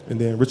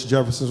 And then Richard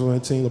Jefferson was on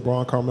that team,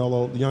 LeBron,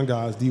 Carmelo, the young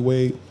guys,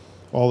 D-Wade,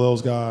 all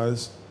those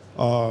guys.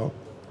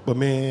 But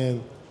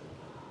man,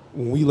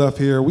 when we left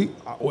here, we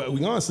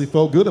honestly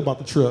felt good about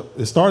the trip.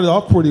 It started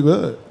off pretty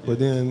good, but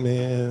then,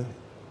 man,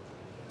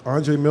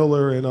 Andre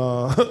Miller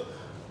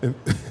and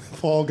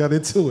Paul got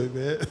into it,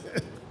 man.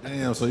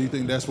 Damn, so you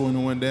think that's when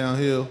it went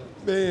downhill?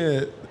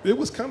 Man, it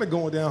was kind of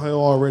going downhill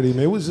already,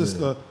 man. It was just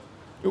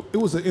it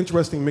was an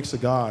interesting mix of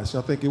guys.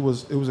 I think it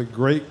was a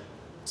great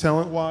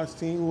talent-wise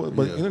team,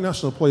 but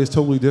international play is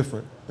totally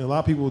different, and a lot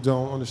of people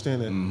don't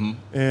understand that.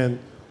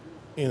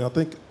 And I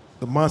think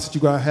the mindset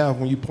you gotta have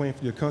when you're playing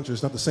for your country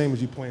is not the same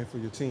as you playing for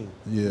your team.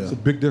 Yeah. It's a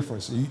big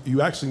difference.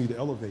 You actually need to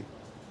elevate.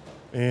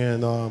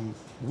 And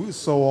we were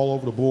so all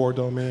over the board,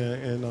 though, man.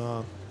 And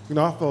you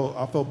know,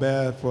 I felt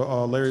bad for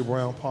Larry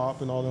Brown, Pop,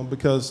 and all them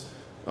because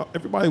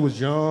everybody was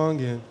young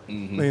and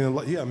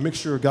a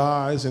mixture of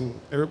guys and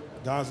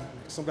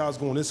some guys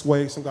going this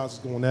way, some guys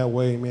going that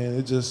way. Man,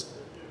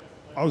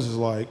 I was just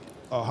like,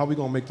 how we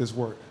gonna make this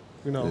work?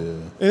 You know?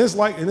 Yeah.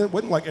 And it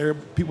wasn't like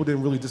people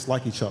didn't really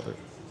dislike each other.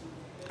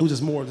 It was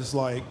just more just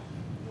like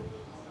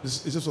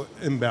it's just an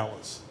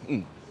imbalance.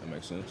 That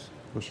makes sense.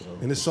 For sure.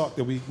 And it sucked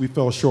that we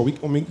fell short.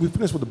 We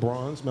finished with the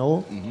bronze,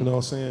 Melo. You know what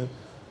I'm saying?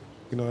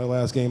 You know, that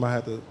last game I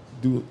had to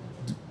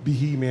be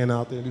He-Man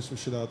out there and do some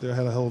shit out there. I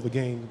had a hell of a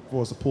game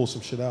for us to pull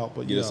some shit out.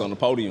 But Get us on the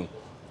podium.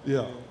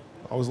 Yeah.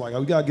 I was like,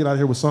 we got to get out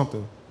here with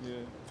something. Yeah.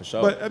 For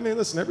sure. But, I mean,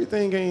 listen,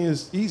 everything ain't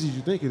as easy as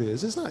you think it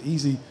is. It's not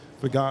easy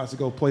for guys to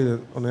go play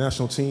on the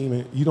national team,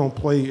 and you don't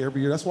play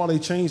every year. That's why they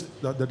changed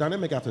the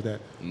dynamic after that.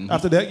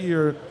 After that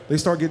year, they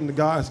start getting the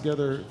guys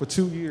together for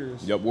 2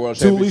 years. Yep, world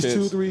at least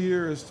championships. 2-3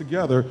 years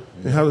together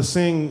and have the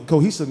same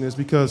cohesiveness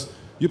because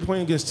you're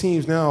playing against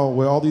teams now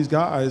where all these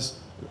guys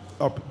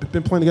have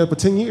been playing together for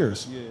 10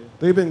 years. Yeah.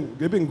 They've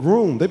been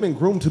groomed. They've been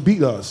groomed to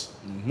beat us.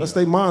 That's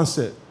their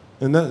mindset.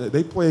 And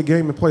they play a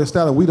game and play a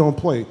style that we don't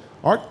play.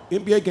 Our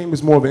NBA game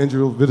is more of an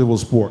individual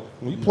sport.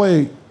 When you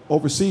play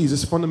overseas,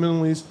 it's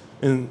fundamentals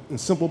and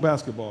simple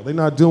basketball. They're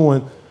not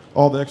doing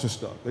all the extra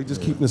stuff. They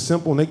just keeping it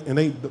simple,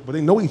 but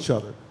they know each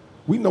other.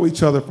 We know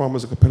each other from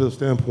as a competitive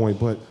standpoint,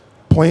 but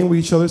playing with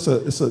each other,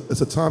 it's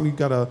a time you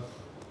gotta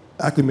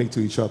acclimate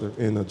to each other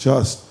and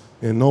adjust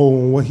and know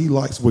what he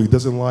likes, what he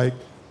doesn't like,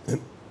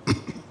 and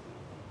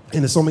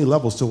there's so many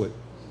levels to it.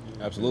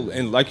 Absolutely.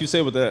 And like you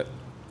said with that,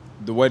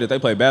 the way that they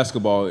play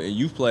basketball, and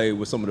you've played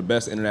with some of the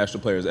best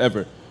international players ever.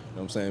 You know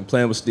what I'm saying?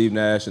 Playing with Steve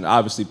Nash and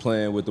obviously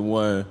playing with the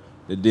one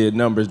that did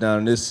numbers down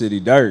in this city,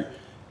 Dirk.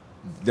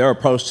 Their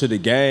approach to the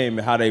game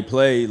and how they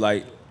play,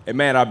 like, it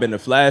may not have been the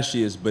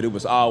flashiest, but it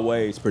was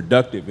always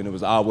productive and it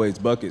was always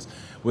buckets.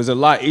 Was it a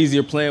lot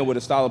easier playing with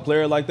a style of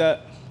player like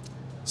that?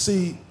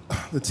 See,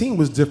 the team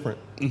was different.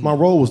 My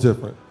role was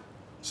different.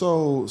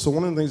 So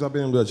one of the things I've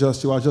been able to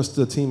adjust to, I adjust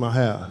to the team I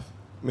have.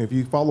 I mean, if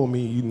you follow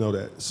me, you know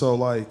that. So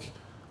like,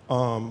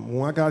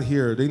 when I got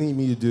here, they need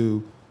me to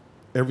do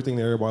everything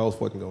that everybody else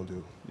wasn't gonna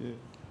do. Yeah.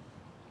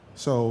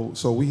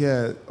 So we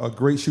had a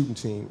great shooting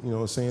team, you know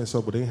what I'm saying?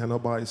 So, but they didn't have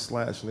nobody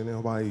slashing, they didn't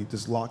have nobody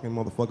just locking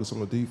motherfuckers on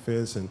the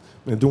defense and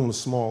doing the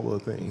small little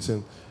things.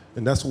 And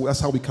that's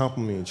how we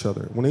complement each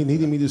other. When they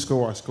needed me to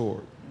score, I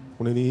scored.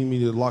 When they needed me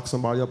to lock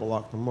somebody up, I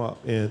locked them up.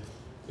 And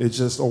it's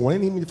just, or when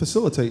they need me to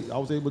facilitate, I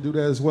was able to do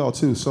that as well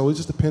too. So it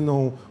just depends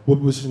on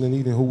what position they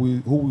need and who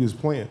we was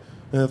playing.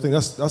 And I think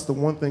that's the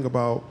one thing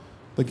about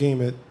the game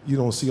that you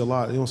don't see a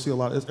lot. You don't see a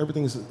lot.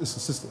 Everything is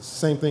consistent.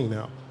 Same thing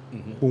now.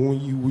 Mm-hmm. But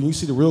when you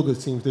see the real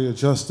good teams, they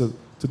adjust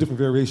to different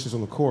variations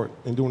on the court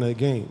and during that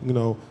game. You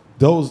know,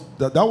 that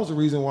was the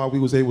reason why we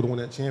was able to win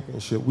that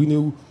championship. We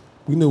knew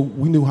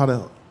how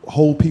to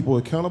hold people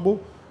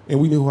accountable, and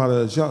we knew how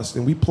to adjust,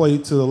 and we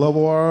played to the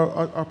level of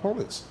our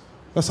opponents.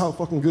 That's how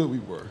fucking good we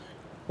were.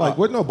 Like,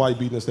 wasn't nobody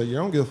beating us that year.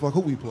 I don't give a fuck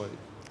who we played.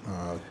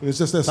 It's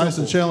just that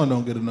Tyson simple. Chandler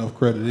don't get enough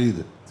credit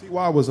either.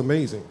 T.Y. was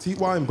amazing.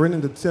 T.Y. and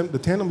Brendan, the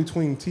tandem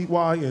between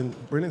T.Y.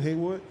 and Brendan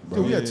Haywood,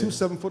 dude, we had 2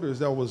 7-footers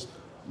that was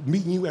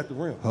meeting you at the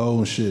rim.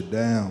 Holding shit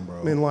down,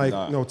 bro. I mean, like,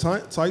 you know,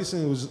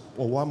 Tyson was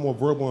a lot more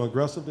verbal and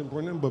aggressive than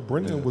Brendan, but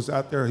Brendan was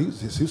out there. He was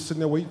sitting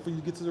there waiting for you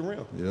to get to the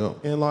rim. Yeah.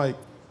 And, like,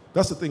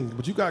 that's the thing.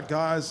 But you got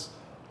guys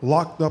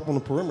locked up on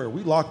the perimeter.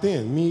 We locked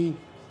in. Me,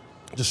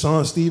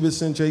 Deshaun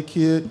Stevenson, J.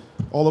 Kidd,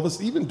 all of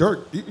us, even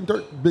Dirk.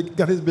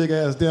 Got his big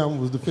ass down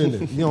and was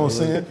defending. You know what I'm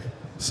saying?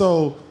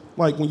 So,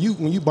 like, when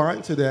you buy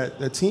into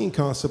that team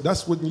concept,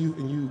 that's when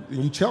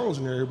you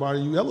challenging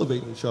everybody, you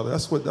elevating each other.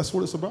 That's what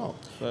it's about.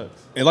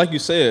 And like you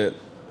said,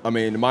 I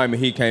mean, the Miami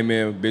Heat came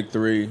in, big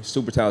three,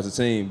 super talented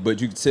team,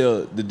 but you could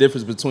tell the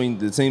difference between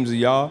the teams of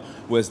y'all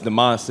was the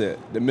mindset,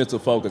 the mental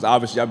focus.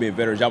 Obviously, y'all being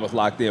veterans, y'all was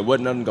locked in.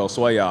 Wasn't nothing gonna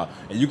sway y'all.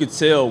 And you could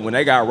tell when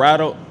they got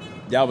rattled,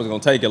 y'all was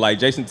gonna take it. Like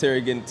Jason Terry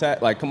getting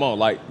attacked, like, come on,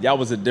 like, y'all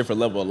was a different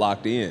level of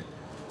locked in.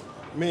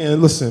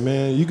 Man, listen,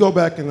 man, you go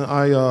back and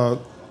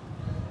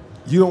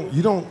you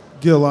don't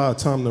get a lot of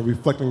time to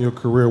reflect on your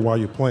career while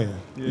you're playing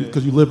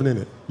because you're living in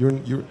it.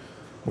 You're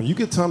when you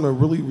get time to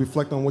really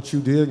reflect on what you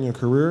did in your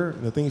career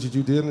and the things that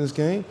you did in this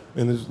game,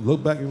 and just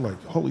look back and you're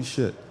like, holy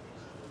shit,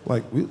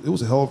 like it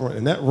was a hell of a run.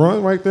 And that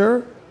run right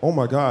there, oh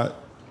my God,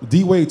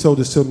 D Wade told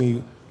this to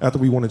me after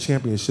we won a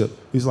championship.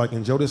 He's like,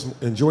 enjoy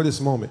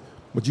this moment,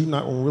 but you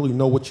not gonna really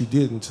know what you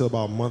did until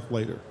about a month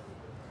later.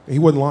 And he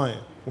wasn't lying.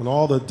 When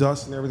all the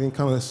dust and everything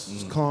kind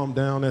of calmed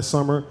down that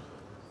summer,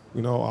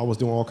 you know, I was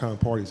doing all kind of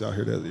parties out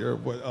here that year,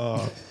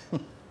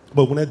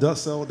 but when that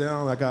dust settled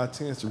down, I got a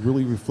chance to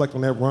really reflect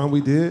on that run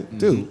we did.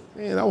 Dude,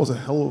 man, that was a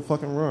hell of a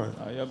fucking run.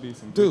 Y'all beat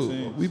some good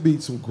teams. We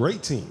beat some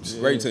great teams. Yeah.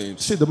 Great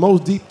teams. Shit,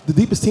 the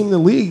deepest team in the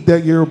league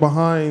that year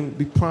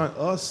behind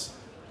us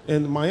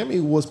and Miami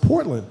was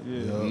Portland.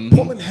 Yeah.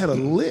 Portland had a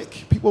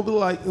lick. People be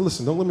like,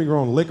 listen, don't let me get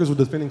wrong. The Lakers were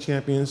defending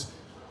champions.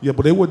 Yeah,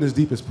 but they wasn't as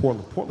deep as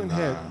Portland. Portland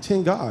had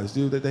 10 guys,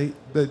 dude,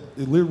 that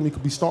literally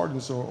could be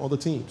starters on other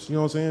teams. You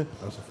know what I'm saying?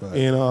 That's a fact.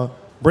 And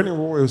Brendan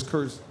Roy was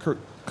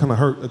kind of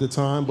hurt at the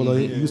time, but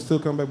he still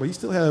come back. But he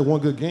still had one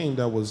good game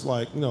that was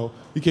like, you know,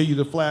 he gave you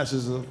the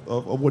flashes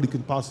of what he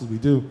could possibly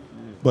do.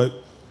 Yeah. But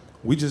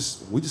we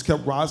just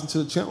kept rising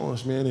to the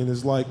challenge, man. And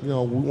it's like, you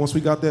know, once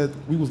we got that,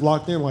 we was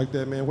locked in like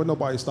that, man. Wasn't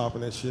nobody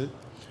stopping that shit.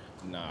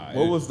 Nah.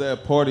 What was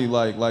that party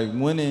like? Like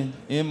winning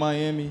in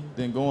Miami,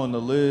 then going to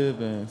live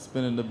and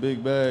spending the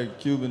big bag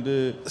Cuban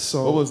did.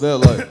 So what was that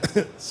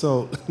like?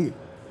 So,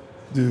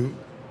 dude,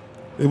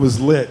 it was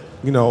lit.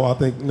 You know, I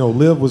think, you know,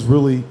 Liv was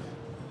really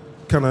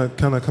kind of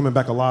coming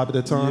back alive at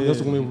that time. Yeah.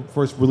 That's when we were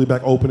first really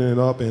back opening it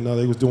up, and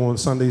they was doing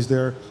Sundays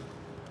there.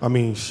 I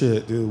mean,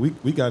 shit, dude,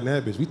 we got in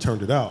that bitch. We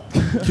turned it out.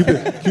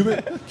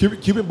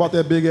 Cuban bought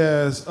that big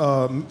ass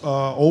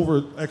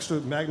over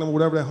extra Magnum or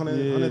whatever, that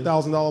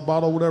 $100,000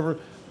 bottle, whatever.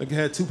 Like,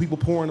 had 2 people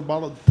pouring it,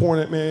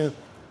 man.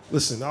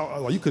 Listen,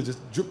 you could just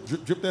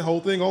drip that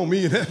whole thing on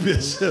me and that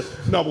bitch.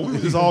 No, but we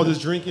was just all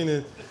just drinking,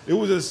 and it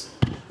was just.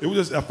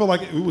 I felt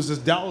like it was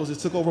just Dallas that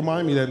took over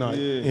Miami that night,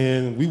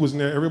 and we was in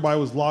there. Everybody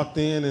was locked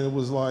in, and it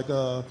was like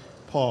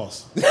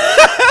pause.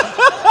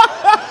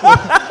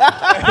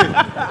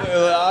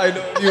 I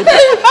know you.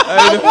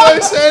 I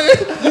said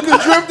you can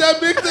drip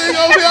that big thing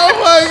on me.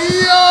 I'm like,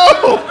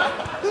 yo,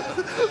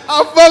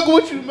 I fuck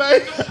with you,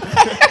 man.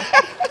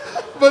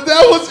 But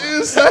that was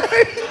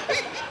insane.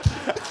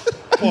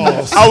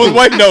 Pause. I was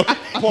waiting though.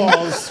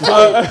 Pause.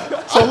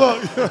 So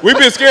look, We've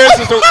been scared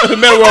since the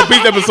Metal World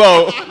Beat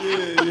episode.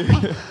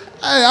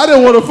 Hey, I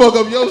didn't want to fuck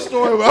up your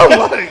story, but I'm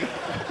like,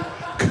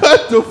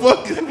 cut the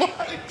fucking mic.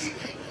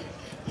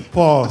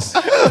 pause.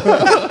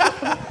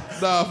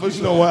 Nah, for sure.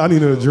 You know what? I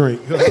need a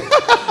drink.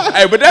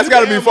 Hey, but that's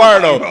got to be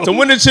fire, though. To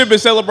win the chip and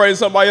celebrate in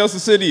somebody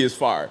else's city is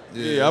fire.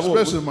 Yeah,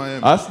 especially in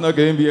Miami. I snuck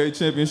an NBA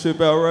championship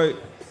outright.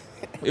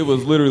 It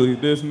was literally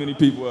this many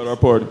people at our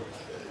party.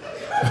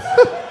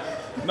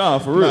 Nah,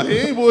 for real. Nah, he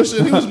ain't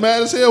bullshit. He was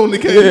mad as hell when he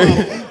came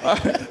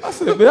out. I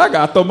said, man, I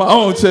gotta throw my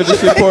own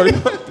championship party.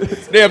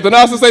 Damn, the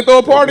announcers say throw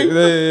a party?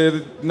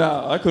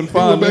 Nah, I couldn't He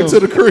find went back him.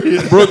 to the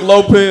crib. Brooke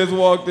Lopez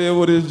walked in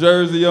with his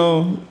jersey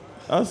on.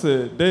 I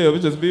said, damn,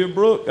 it's just me and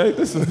Brooke. Hey,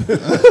 this is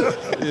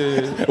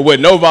With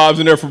no vibes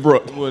in there for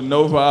Brooke. with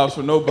no vibes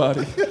for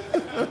nobody.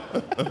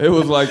 It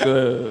was like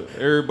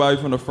everybody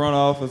from the front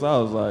office. I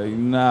was like,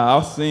 nah,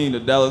 I've seen the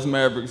Dallas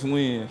Mavericks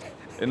win.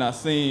 And I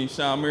seen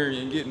Shawn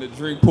Marion getting the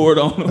drink poured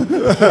on him.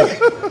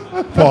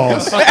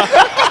 Pause.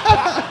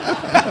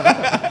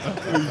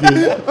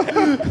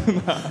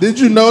 Did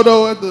you know,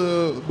 though, at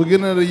the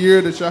beginning of the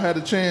year that y'all had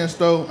a chance,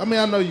 though? I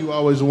mean, I know you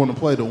always want to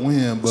play to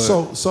win, but...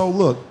 So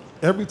look,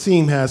 every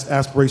team has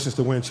aspirations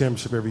to win a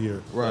championship every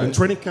year. Right. When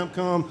training camp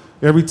come,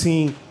 every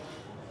team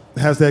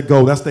has that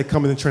goal. That's they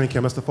come in training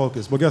camp. That's the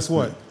focus. But guess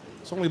what?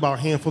 It's only about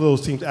a handful of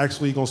those teams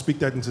actually going to speak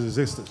that into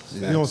existence.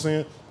 You know what I'm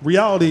saying?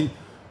 Reality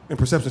and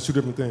perception is two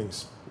different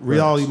things.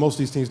 Reality, most of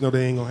these teams know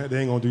they ain't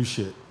gonna do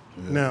shit.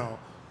 Yeah.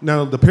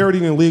 Now the parity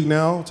in the league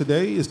now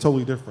today is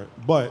totally different.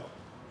 But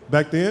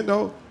back then,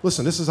 though,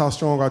 listen, this is how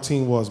strong our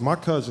team was. My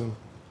cousin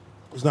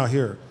was not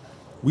here.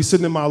 We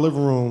sitting in my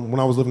living room when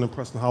I was living in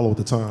Preston Hollow at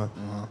the time,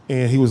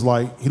 and he was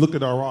like, he looked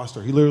at our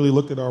roster. He literally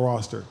looked at our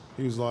roster.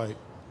 He was like,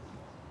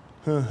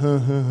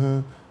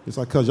 He's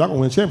like, cuz y'all gonna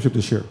win a championship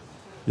this year.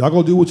 Y'all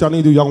gonna do what y'all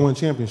need to do. Y'all gonna win a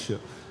championship.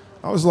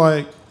 I was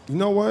like, you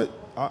know what?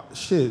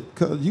 Shit,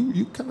 cause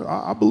you kind of,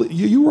 I believe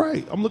you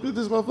right. I'm looking at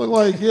this motherfucker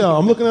like, yeah,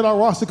 I'm looking at our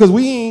roster because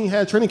we ain't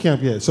had training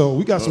camp yet. So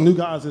we got some new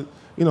guys that,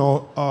 you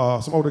know,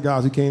 some older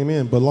guys who came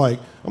in. But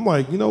like, I'm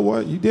like, you know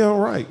what? You damn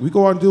right. We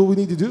go out and do what we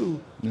need to do.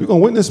 We're gonna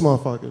win this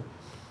motherfucker.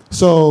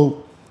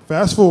 So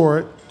fast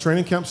forward,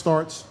 training camp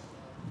starts.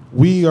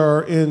 We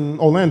are in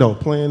Orlando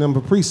playing them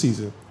for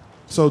preseason.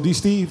 So D.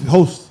 Steve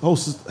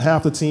hosts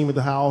half the team at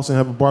the house and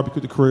have a barbecue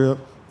at the crib.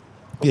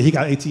 Yeah, he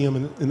got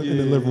ATM in the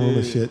living room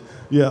and shit.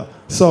 Yeah.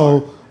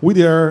 So we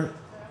there.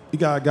 He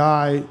got a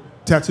guy,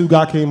 tattoo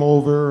guy came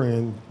over,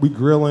 and we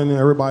grilling, and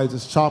everybody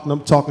just chopping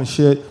up, talking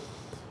shit.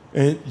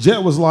 And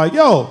Jet was like,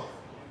 yo,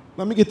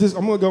 let me get this.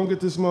 I'm going to go and get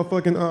this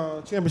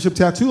motherfucking championship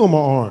tattoo on my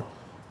arm.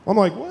 I'm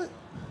like, what?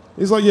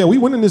 He's like, yeah, we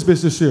winning this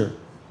bitch this year.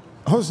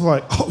 I was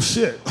like, oh,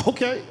 shit.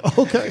 Okay.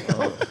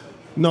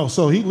 No,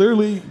 so he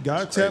literally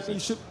got a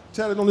championship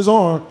tatted on his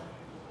arm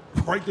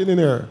right then and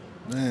there.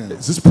 Man.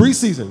 This is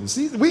preseason.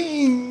 See, we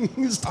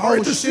ain't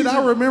started the shit. season.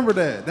 I remember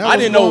that. I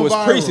didn't know it was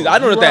preseason. I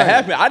know that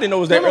happened. I didn't know it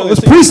was that early. It's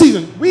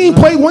preseason. We ain't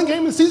played one game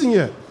in the season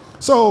yet.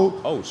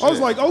 So I was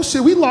like, oh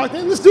shit, we locked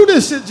in. Let's do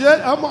this shit,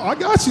 Jet. I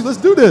got you. Let's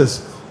do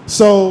this.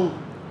 So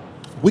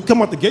we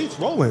come out the gates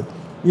rolling.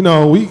 You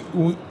know, we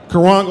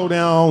Karan go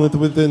down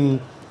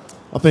within,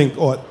 I think,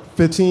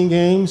 15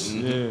 games.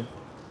 Yeah.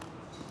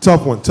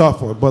 Tough one.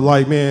 But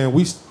like, man,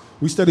 we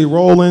steady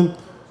rolling.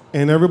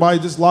 And everybody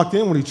just locked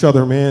in with each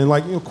other, man.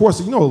 Like, of course,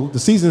 you know, the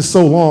season is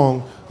so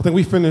long. I think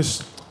we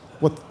finished,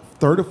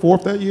 third or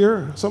fourth that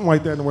year? Something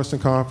like that in the Western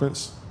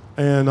Conference.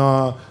 And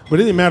but it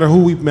didn't matter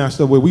who we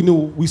matched up with. We knew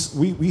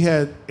we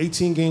had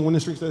 18-game winning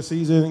streaks that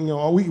season. You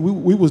know, we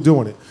was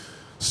doing it.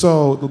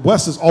 So the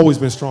West has always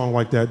been strong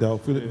like that, though,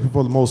 for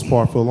the most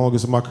part. For the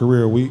longest of my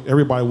career,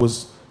 everybody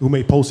who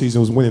made postseason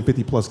was winning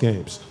 50-plus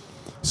games.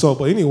 So,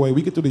 but anyway,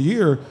 we get through the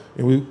year,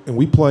 and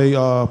we play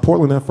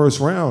Portland that first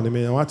round. And,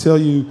 man, I tell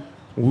you,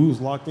 we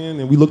was locked in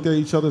and we looked at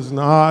each other's in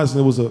the eyes, and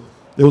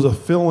there was a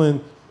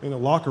feeling in the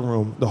locker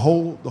room. The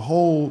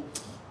whole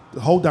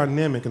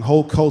dynamic and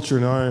whole culture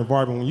in our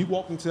environment. When you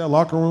walked into that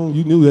locker room,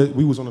 you knew that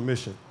we was on a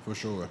mission. For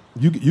sure.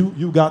 You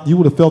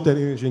would have felt that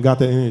energy and got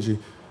that energy.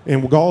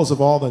 And regardless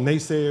of all the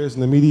naysayers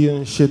and the media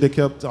and shit, they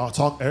kept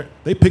talking.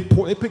 They picked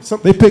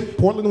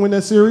Portland to win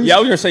that series. Yeah, I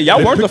was gonna say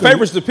y'all weren't the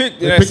favorites to pick.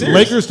 They picked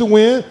Lakers to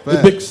win.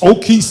 They picked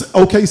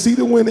OKC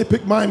to win. They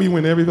picked Miami to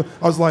win. Everything.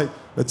 I was like,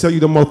 I tell you,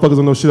 them motherfuckers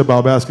don't know shit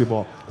about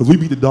basketball because we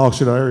beat the dog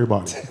shit out of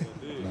everybody.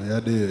 No,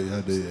 y'all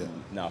did.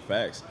 Nah,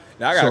 facts.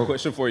 Now I got a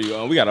question for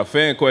you. We got a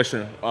fan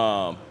question.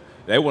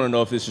 They want to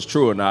know if this is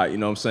true or not. You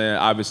know what I'm saying?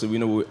 Obviously, we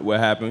know what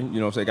happened. You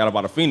know what I'm saying? Got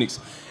about a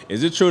Phoenix.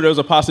 Is it true there was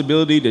a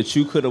possibility that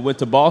you could have went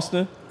to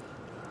Boston?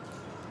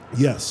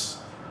 Yes.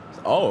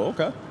 Oh,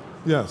 okay.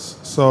 Yes.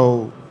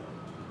 So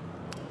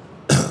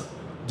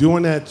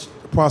doing that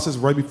process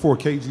right before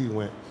KG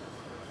went,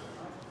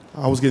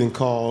 I was getting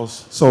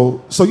calls.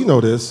 So you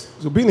know this.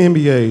 So being in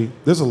the NBA,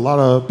 there's a lot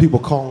of people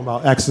calling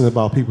asking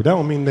about people. That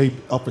don't mean they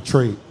up for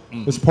trade.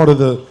 Mm-hmm. It's part of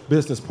the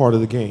business part of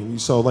the game.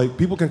 So like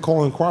people can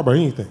call and inquire about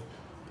anything.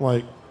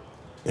 Like,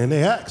 and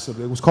they asked. So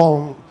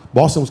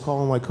Boston was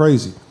calling like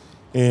crazy.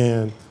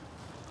 And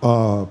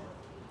I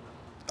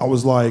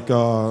was like,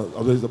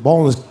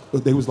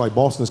 they was like,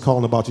 Boston is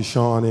calling about you,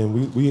 Shawn,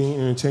 and we ain't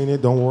entertaining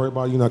it. Don't worry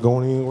about it. You're not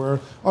going anywhere.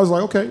 I was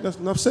like, okay, that's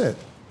enough said.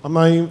 I'm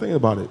not even thinking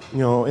about it, you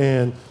know.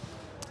 And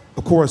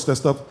of course, that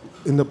stuff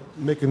ended up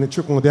making it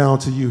trickling down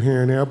to you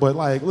here and there. But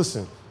like,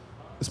 listen,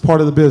 it's part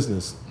of the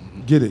business.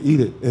 Get it, eat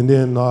it. And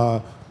then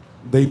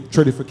they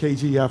traded for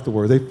KG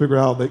afterwards. They figured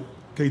out that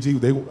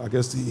I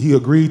guess he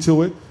agreed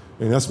to it,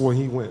 and that's when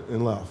he went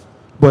and left.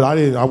 But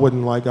I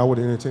wouldn't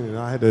entertain it.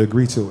 I had to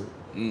agree to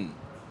it.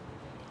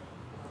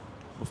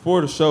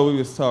 before the show, we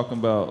was talking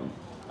about.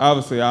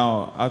 Obviously, I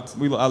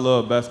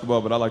love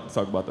basketball, but I like to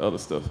talk about the other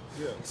stuff.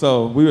 Yeah.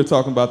 So we were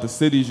talking about the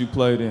cities you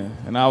played in,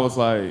 and I was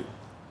like,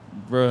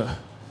 bruh,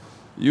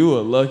 you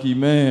a lucky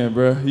man,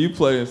 bruh. You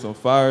played in some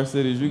fire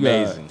cities. You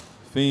Amazing. got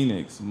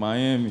Phoenix,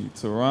 Miami,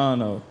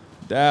 Toronto,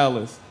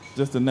 Dallas,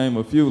 just to name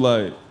a few.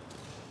 Like,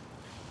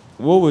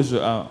 what was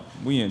your?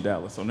 We in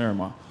Dallas, so never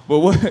mind. But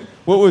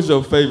what was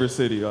your favorite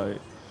city? Like,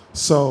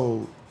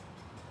 So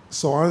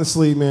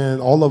honestly,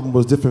 man, all of them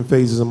was different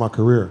phases of my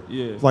career.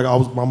 Yeah. Like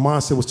my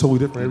mindset was totally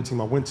different every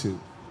team I went to.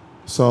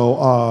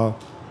 So,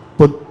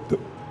 but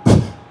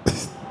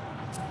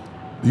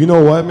you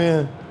know what,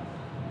 man?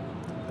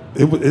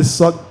 It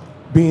sucked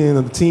being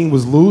the team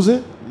was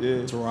losing.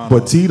 yeah, Toronto.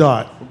 But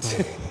T-Dot.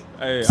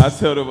 Hey, I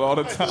tell them all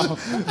the time.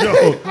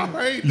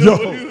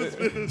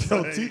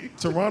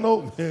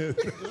 Toronto, man.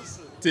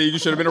 T, you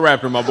should have been a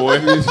rapper, my boy.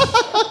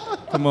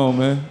 Come on,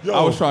 man.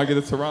 I was trying to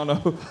get to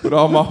Toronto with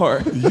all my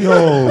heart.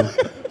 Yo,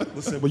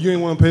 listen, but you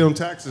ain't want to pay them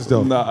taxes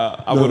though.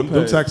 Nah, I would have paid.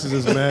 Them taxes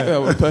is mad. I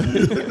would have paid.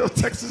 Them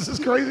taxes is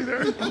crazy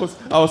there.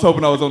 I was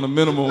hoping I was on the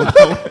minimum.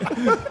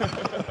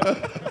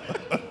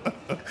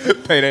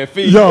 Pay that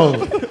fee. Yo,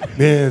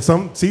 man,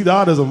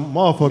 T-Dot is a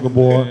motherfucker,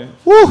 boy. Man.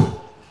 Woo!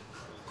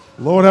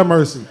 Lord have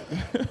mercy.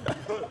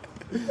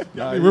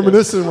 Got me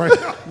reminiscing right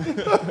now.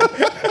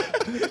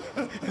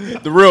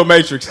 The real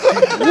Matrix.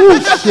 Woo,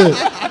 shit.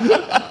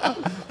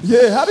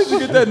 Yeah, how did you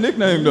get that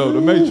nickname though, the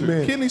Matrix?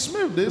 Man. Kenny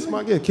Smith, This didn't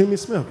my guy, Kimmy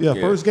Smith. Yeah,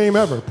 Yeah. first game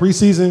ever.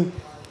 Preseason,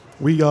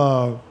 we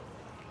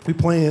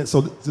playing.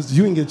 So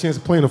you didn't get a chance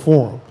to play in the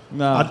Forum.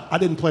 Nah. I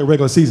didn't play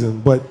regular season,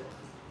 but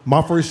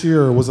my first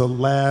year was the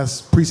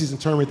last preseason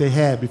tournament they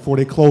had before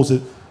they closed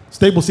it.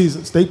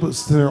 Staples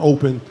Center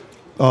opened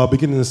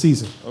beginning of the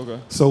season. Okay.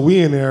 So we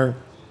in there,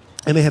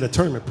 and they had a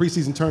tournament,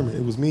 preseason tournament.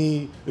 It was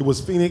me. It was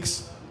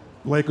Phoenix,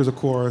 Lakers, of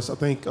course. I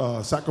think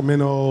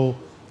Sacramento, a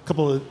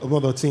couple of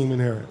another team in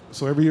there.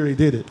 So every year they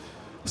did it.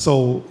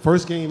 So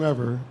first game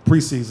ever,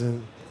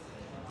 preseason,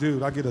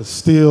 dude, I get a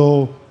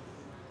steal,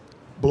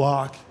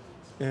 block,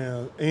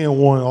 and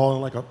one all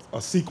in like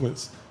a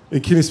sequence.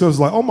 And Kenny Smith was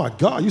like, "Oh my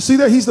God, you see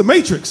that? He's the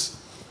Matrix."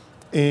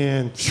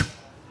 And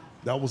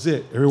that was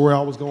it. Everywhere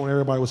I was going,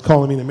 everybody was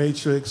calling me the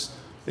Matrix.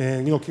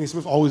 And you know, Kenny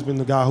Smith's always been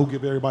the guy who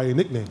give everybody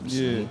nicknames.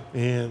 Yeah.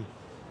 And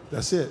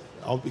that's it.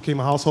 I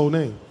became a household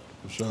name.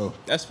 For sure.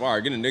 That's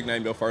fire. Getting a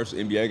nickname your first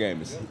NBA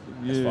game is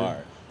that's Yeah.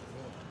 fire.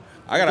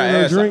 I gotta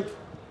Another ask. drink.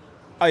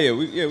 Oh yeah,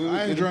 we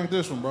I ain't drank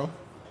this one, bro.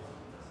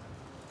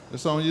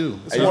 It's on you.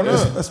 It's Hey, on you-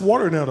 us. That's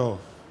water now, though.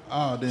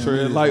 Oh, damn. it Tread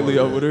is lightly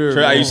water. over there.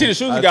 Tread- man. you see the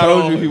shoes he I got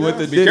told on? you he went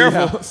to Be Diddy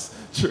careful. house.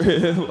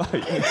 Tread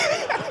lightly.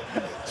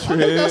 I think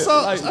that's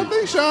all. I Tread lightly.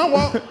 think Sean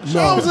was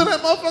in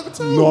that motherfucker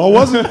too. No, I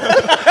wasn't.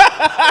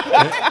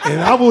 And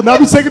I will not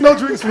be taking no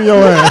drinks from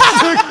your ass.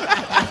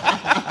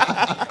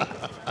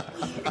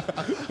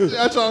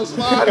 I try to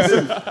slide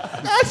it.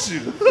 Got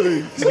you.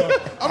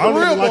 I I'm a don't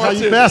real even like how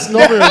you bartender. passing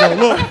over there,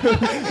 though. Look.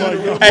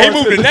 Hey, he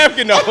moved the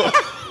napkin though.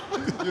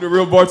 You the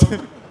real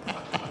bartender.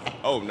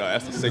 Oh no,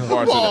 that's the sick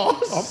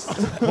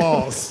bartender.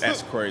 Balls.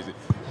 That's crazy.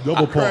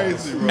 Double pause.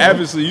 Crazy, bro.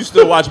 Obviously, you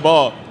still watch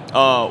ball.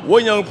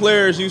 What young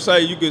players you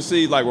say you could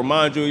see like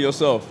remind you of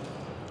yourself?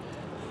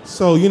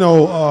 So, during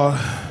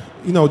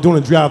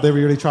the draft every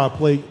year, they try to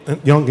play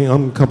young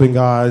up-and-coming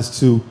guys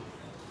to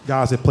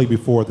guys that played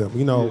before them.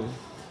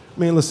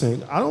 Man,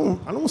 listen, I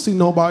don't see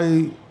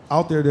nobody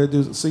out there that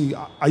does. See,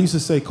 I used to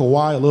say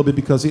Kawhi a little bit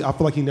because I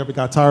feel like he never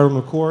got tired on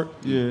the court.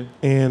 Yeah.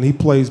 And he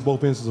plays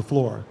both ends of the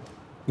floor.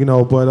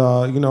 But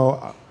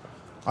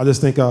I just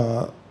think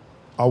I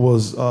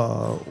was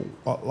a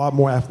lot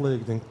more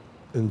athletic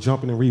than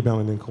jumping and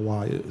rebounding than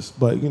Kawhi is.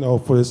 But,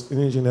 for this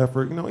energy and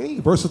effort, any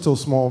versatile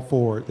small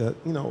forward that,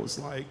 it's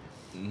like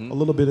a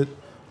little bit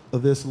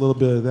of this, a little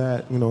bit of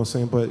that, you know what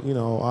I'm saying? But,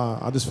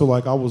 I just feel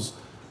like I was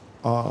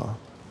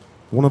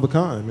one of a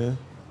kind, man.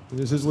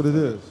 This is what it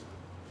is.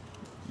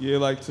 Yeah,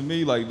 like to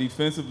me, like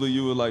defensively,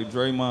 you were like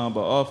Draymond,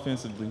 but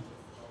offensively,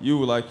 you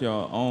were like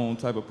your own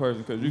type of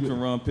person because you can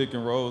run pick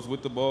and rolls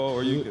with the ball,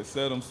 or you can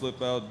set them,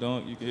 slip out,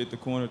 dunk. You can hit the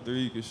corner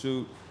three. You can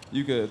shoot.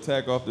 You could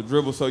attack off the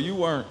dribble. So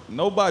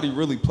nobody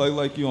really play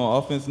like you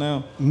on offense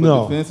now. But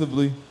No.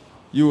 defensively,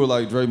 you were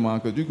like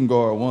Draymond because you can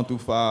guard 1 through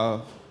 5.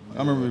 I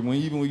remember when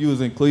you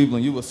was in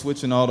Cleveland, you were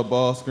switching all the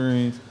ball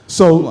screens.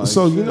 So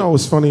shit.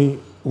 it's funny.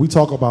 We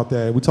talk about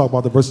that. We talk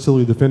about the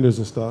versatility of defenders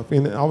and stuff.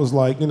 And I was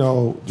like,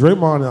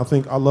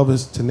 Draymond, I love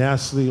his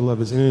tenacity, love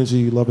his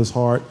energy, love his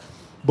heart.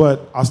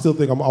 But I still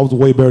think I was a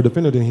way better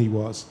defender than he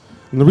was.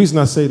 And the reason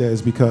I say that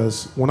is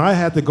because when I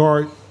had to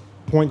guard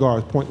point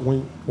guards,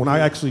 when I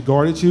actually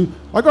guarded you,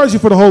 I guarded you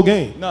for the whole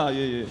game. Nah,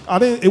 yeah.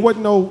 It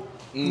wasn't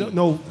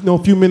no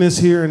few minutes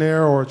here and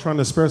there or trying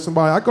to spare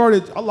somebody.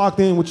 I locked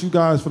in with you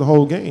guys for the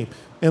whole game.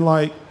 And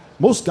like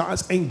most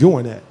guys ain't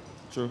doing that.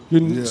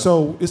 True.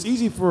 So it's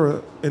easy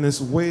and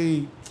it's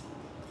way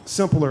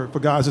simpler for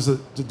guys just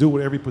to do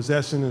with every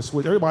possession and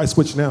switch. Everybody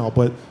switch now,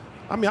 but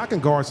I can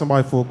guard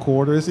somebody for a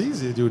quarter. It's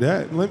easy to do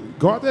that.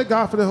 Guard that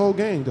guy for the whole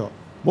game, though.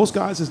 Most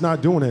guys is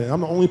not doing that.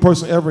 I'm the only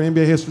person ever in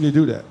NBA history to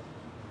do that.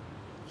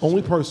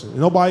 Only person.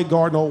 Nobody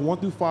guard no 1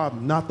 through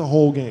 5, not the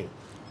whole game.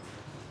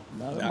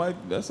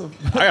 That's a.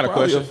 I got a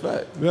question. A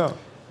fact. Yeah.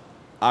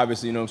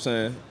 Obviously, you know what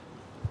I'm saying?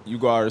 You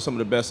guarded some of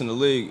the best in the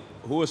league.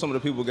 Who are some of the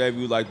people who gave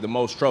you like the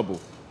most trouble?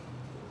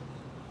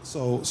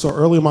 So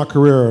early in my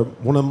career,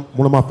 one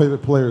of my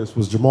favorite players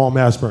was Jamal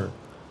Mashburn.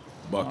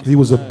 Bucket. He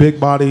was a big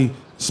body,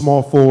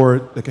 small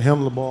forward that could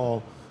handle the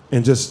ball,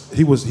 and just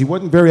he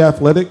wasn't very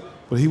athletic,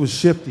 but he was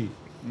shifty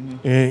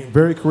and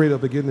very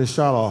creative at getting his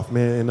shot off,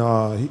 man.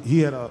 And he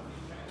had a,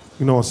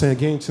 you know, a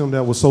game to him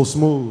that was so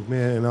smooth,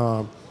 man.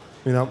 And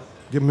you know,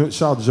 give him a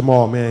shout out to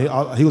Jamal,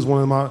 man. He was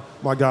one of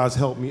my guys,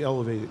 helped me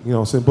elevate it, you know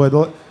what I'm saying?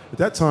 But at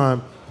that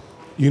time,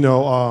 you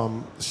know,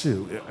 all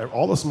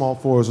the small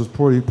forwards was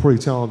pretty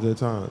talented at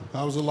the time.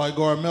 How was it like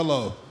guard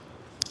Melo?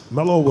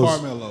 Melo was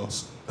Carmelo.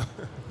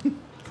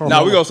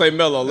 Nah, we gonna say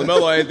Melo.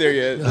 LaMelo ain't there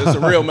yet. It's a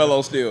real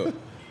Melo still.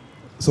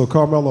 So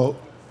Carmelo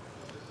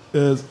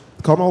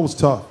was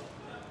tough.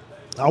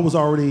 I was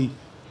already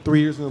 3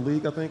 years in the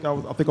league. I think I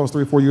was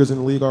 3 or 4 years in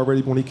the league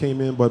already when he came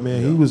in. But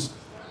man,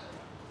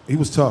 he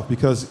was tough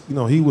because you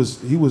know he was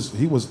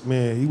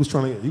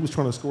trying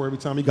to score every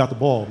time he got the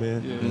ball,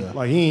 man. Yeah.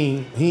 Like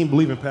he ain't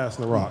believe in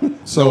passing the rock.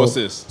 No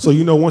assists. So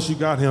you know once you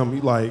got him,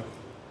 you like,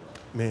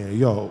 man,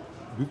 yo,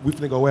 we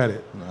finna go at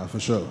it. Nah, for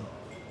sure.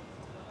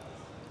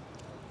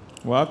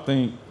 Well, I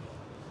think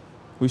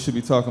we should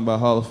be talking about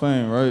Hall of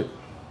Fame, right?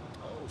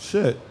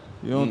 Shit.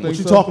 You don't think What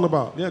you so? talking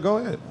about? Yeah, go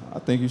ahead. I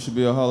think you should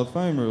be a Hall of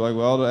Famer. Like,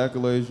 with all the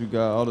accolades you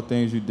got, all the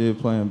things you did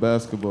playing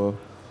basketball,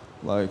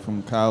 like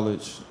from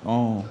college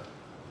on,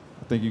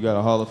 I think you got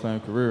a Hall of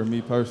Fame career,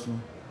 me personally.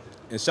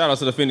 And shout out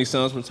to the Phoenix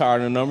Suns for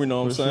retiring the number, you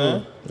know what I'm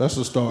saying? That's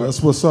the start.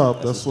 That's what's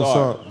up. That's what's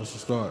up. That's the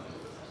start.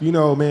 You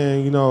know,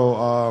 man,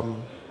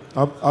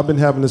 I've been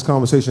having this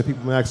conversation.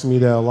 People been asking me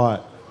that a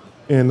lot.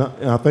 And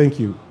I thank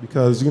you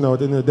because, you know, at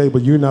the end of the day,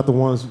 but you're not the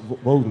ones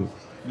voting.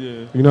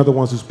 Yeah. You're not the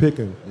ones who's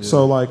picking. Yeah.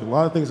 So, like, a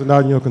lot of things are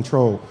not in your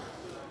control.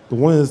 But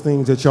one of the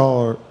things that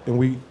y'all are, and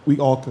we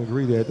all can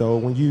agree that, though,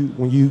 when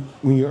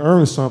you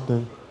earn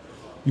something,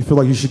 you feel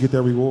like you should get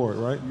that reward,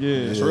 right?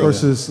 Yeah.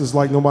 Versus it's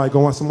like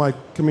somebody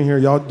come in here,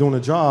 y'all doing a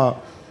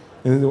job,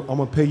 and I'm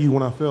going to pay you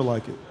when I feel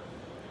like it.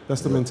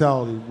 That's the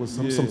mentality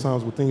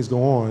sometimes when things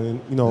go on.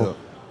 And, you know,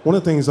 one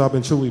of the things I've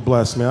been truly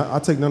blessed, man, I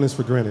take none of this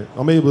for granted.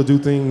 I'm able to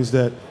do things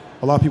that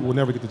a lot of people would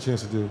never get the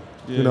chance to do.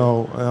 Yeah. You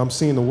know, I'm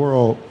seeing the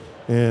world,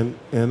 and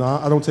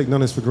I don't take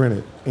none of this for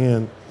granted.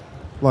 And,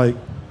 like,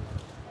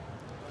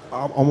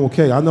 I'm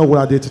okay. I know what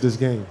I did to this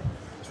game.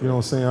 You know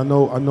what I'm saying? I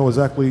know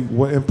exactly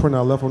what imprint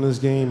I left on this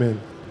game and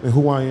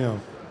who I am.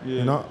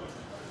 Yeah. And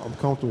I'm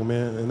comfortable,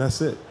 man, and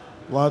that's it.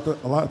 A lot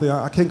of things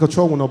I can't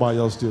control what nobody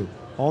else do.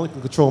 I only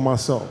can control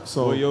myself.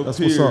 So well, that's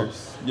what's up.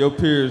 Your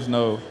peers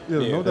know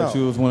no that doubt.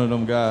 you was one of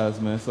them guys,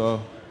 man. So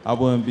I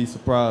wouldn't be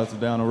surprised if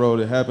down the road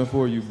it happened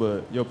for you,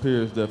 but your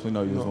peers definitely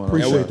know you was one of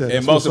them. Appreciate that.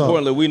 And most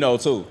importantly, we know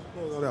too.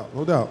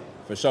 No doubt.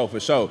 For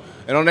sure.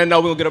 And on that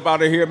note, we're gonna get up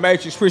out of here.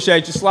 Matrix,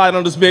 appreciate you sliding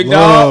on this big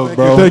Love, dog.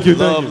 bro. Thank you.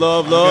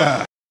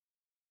 Love.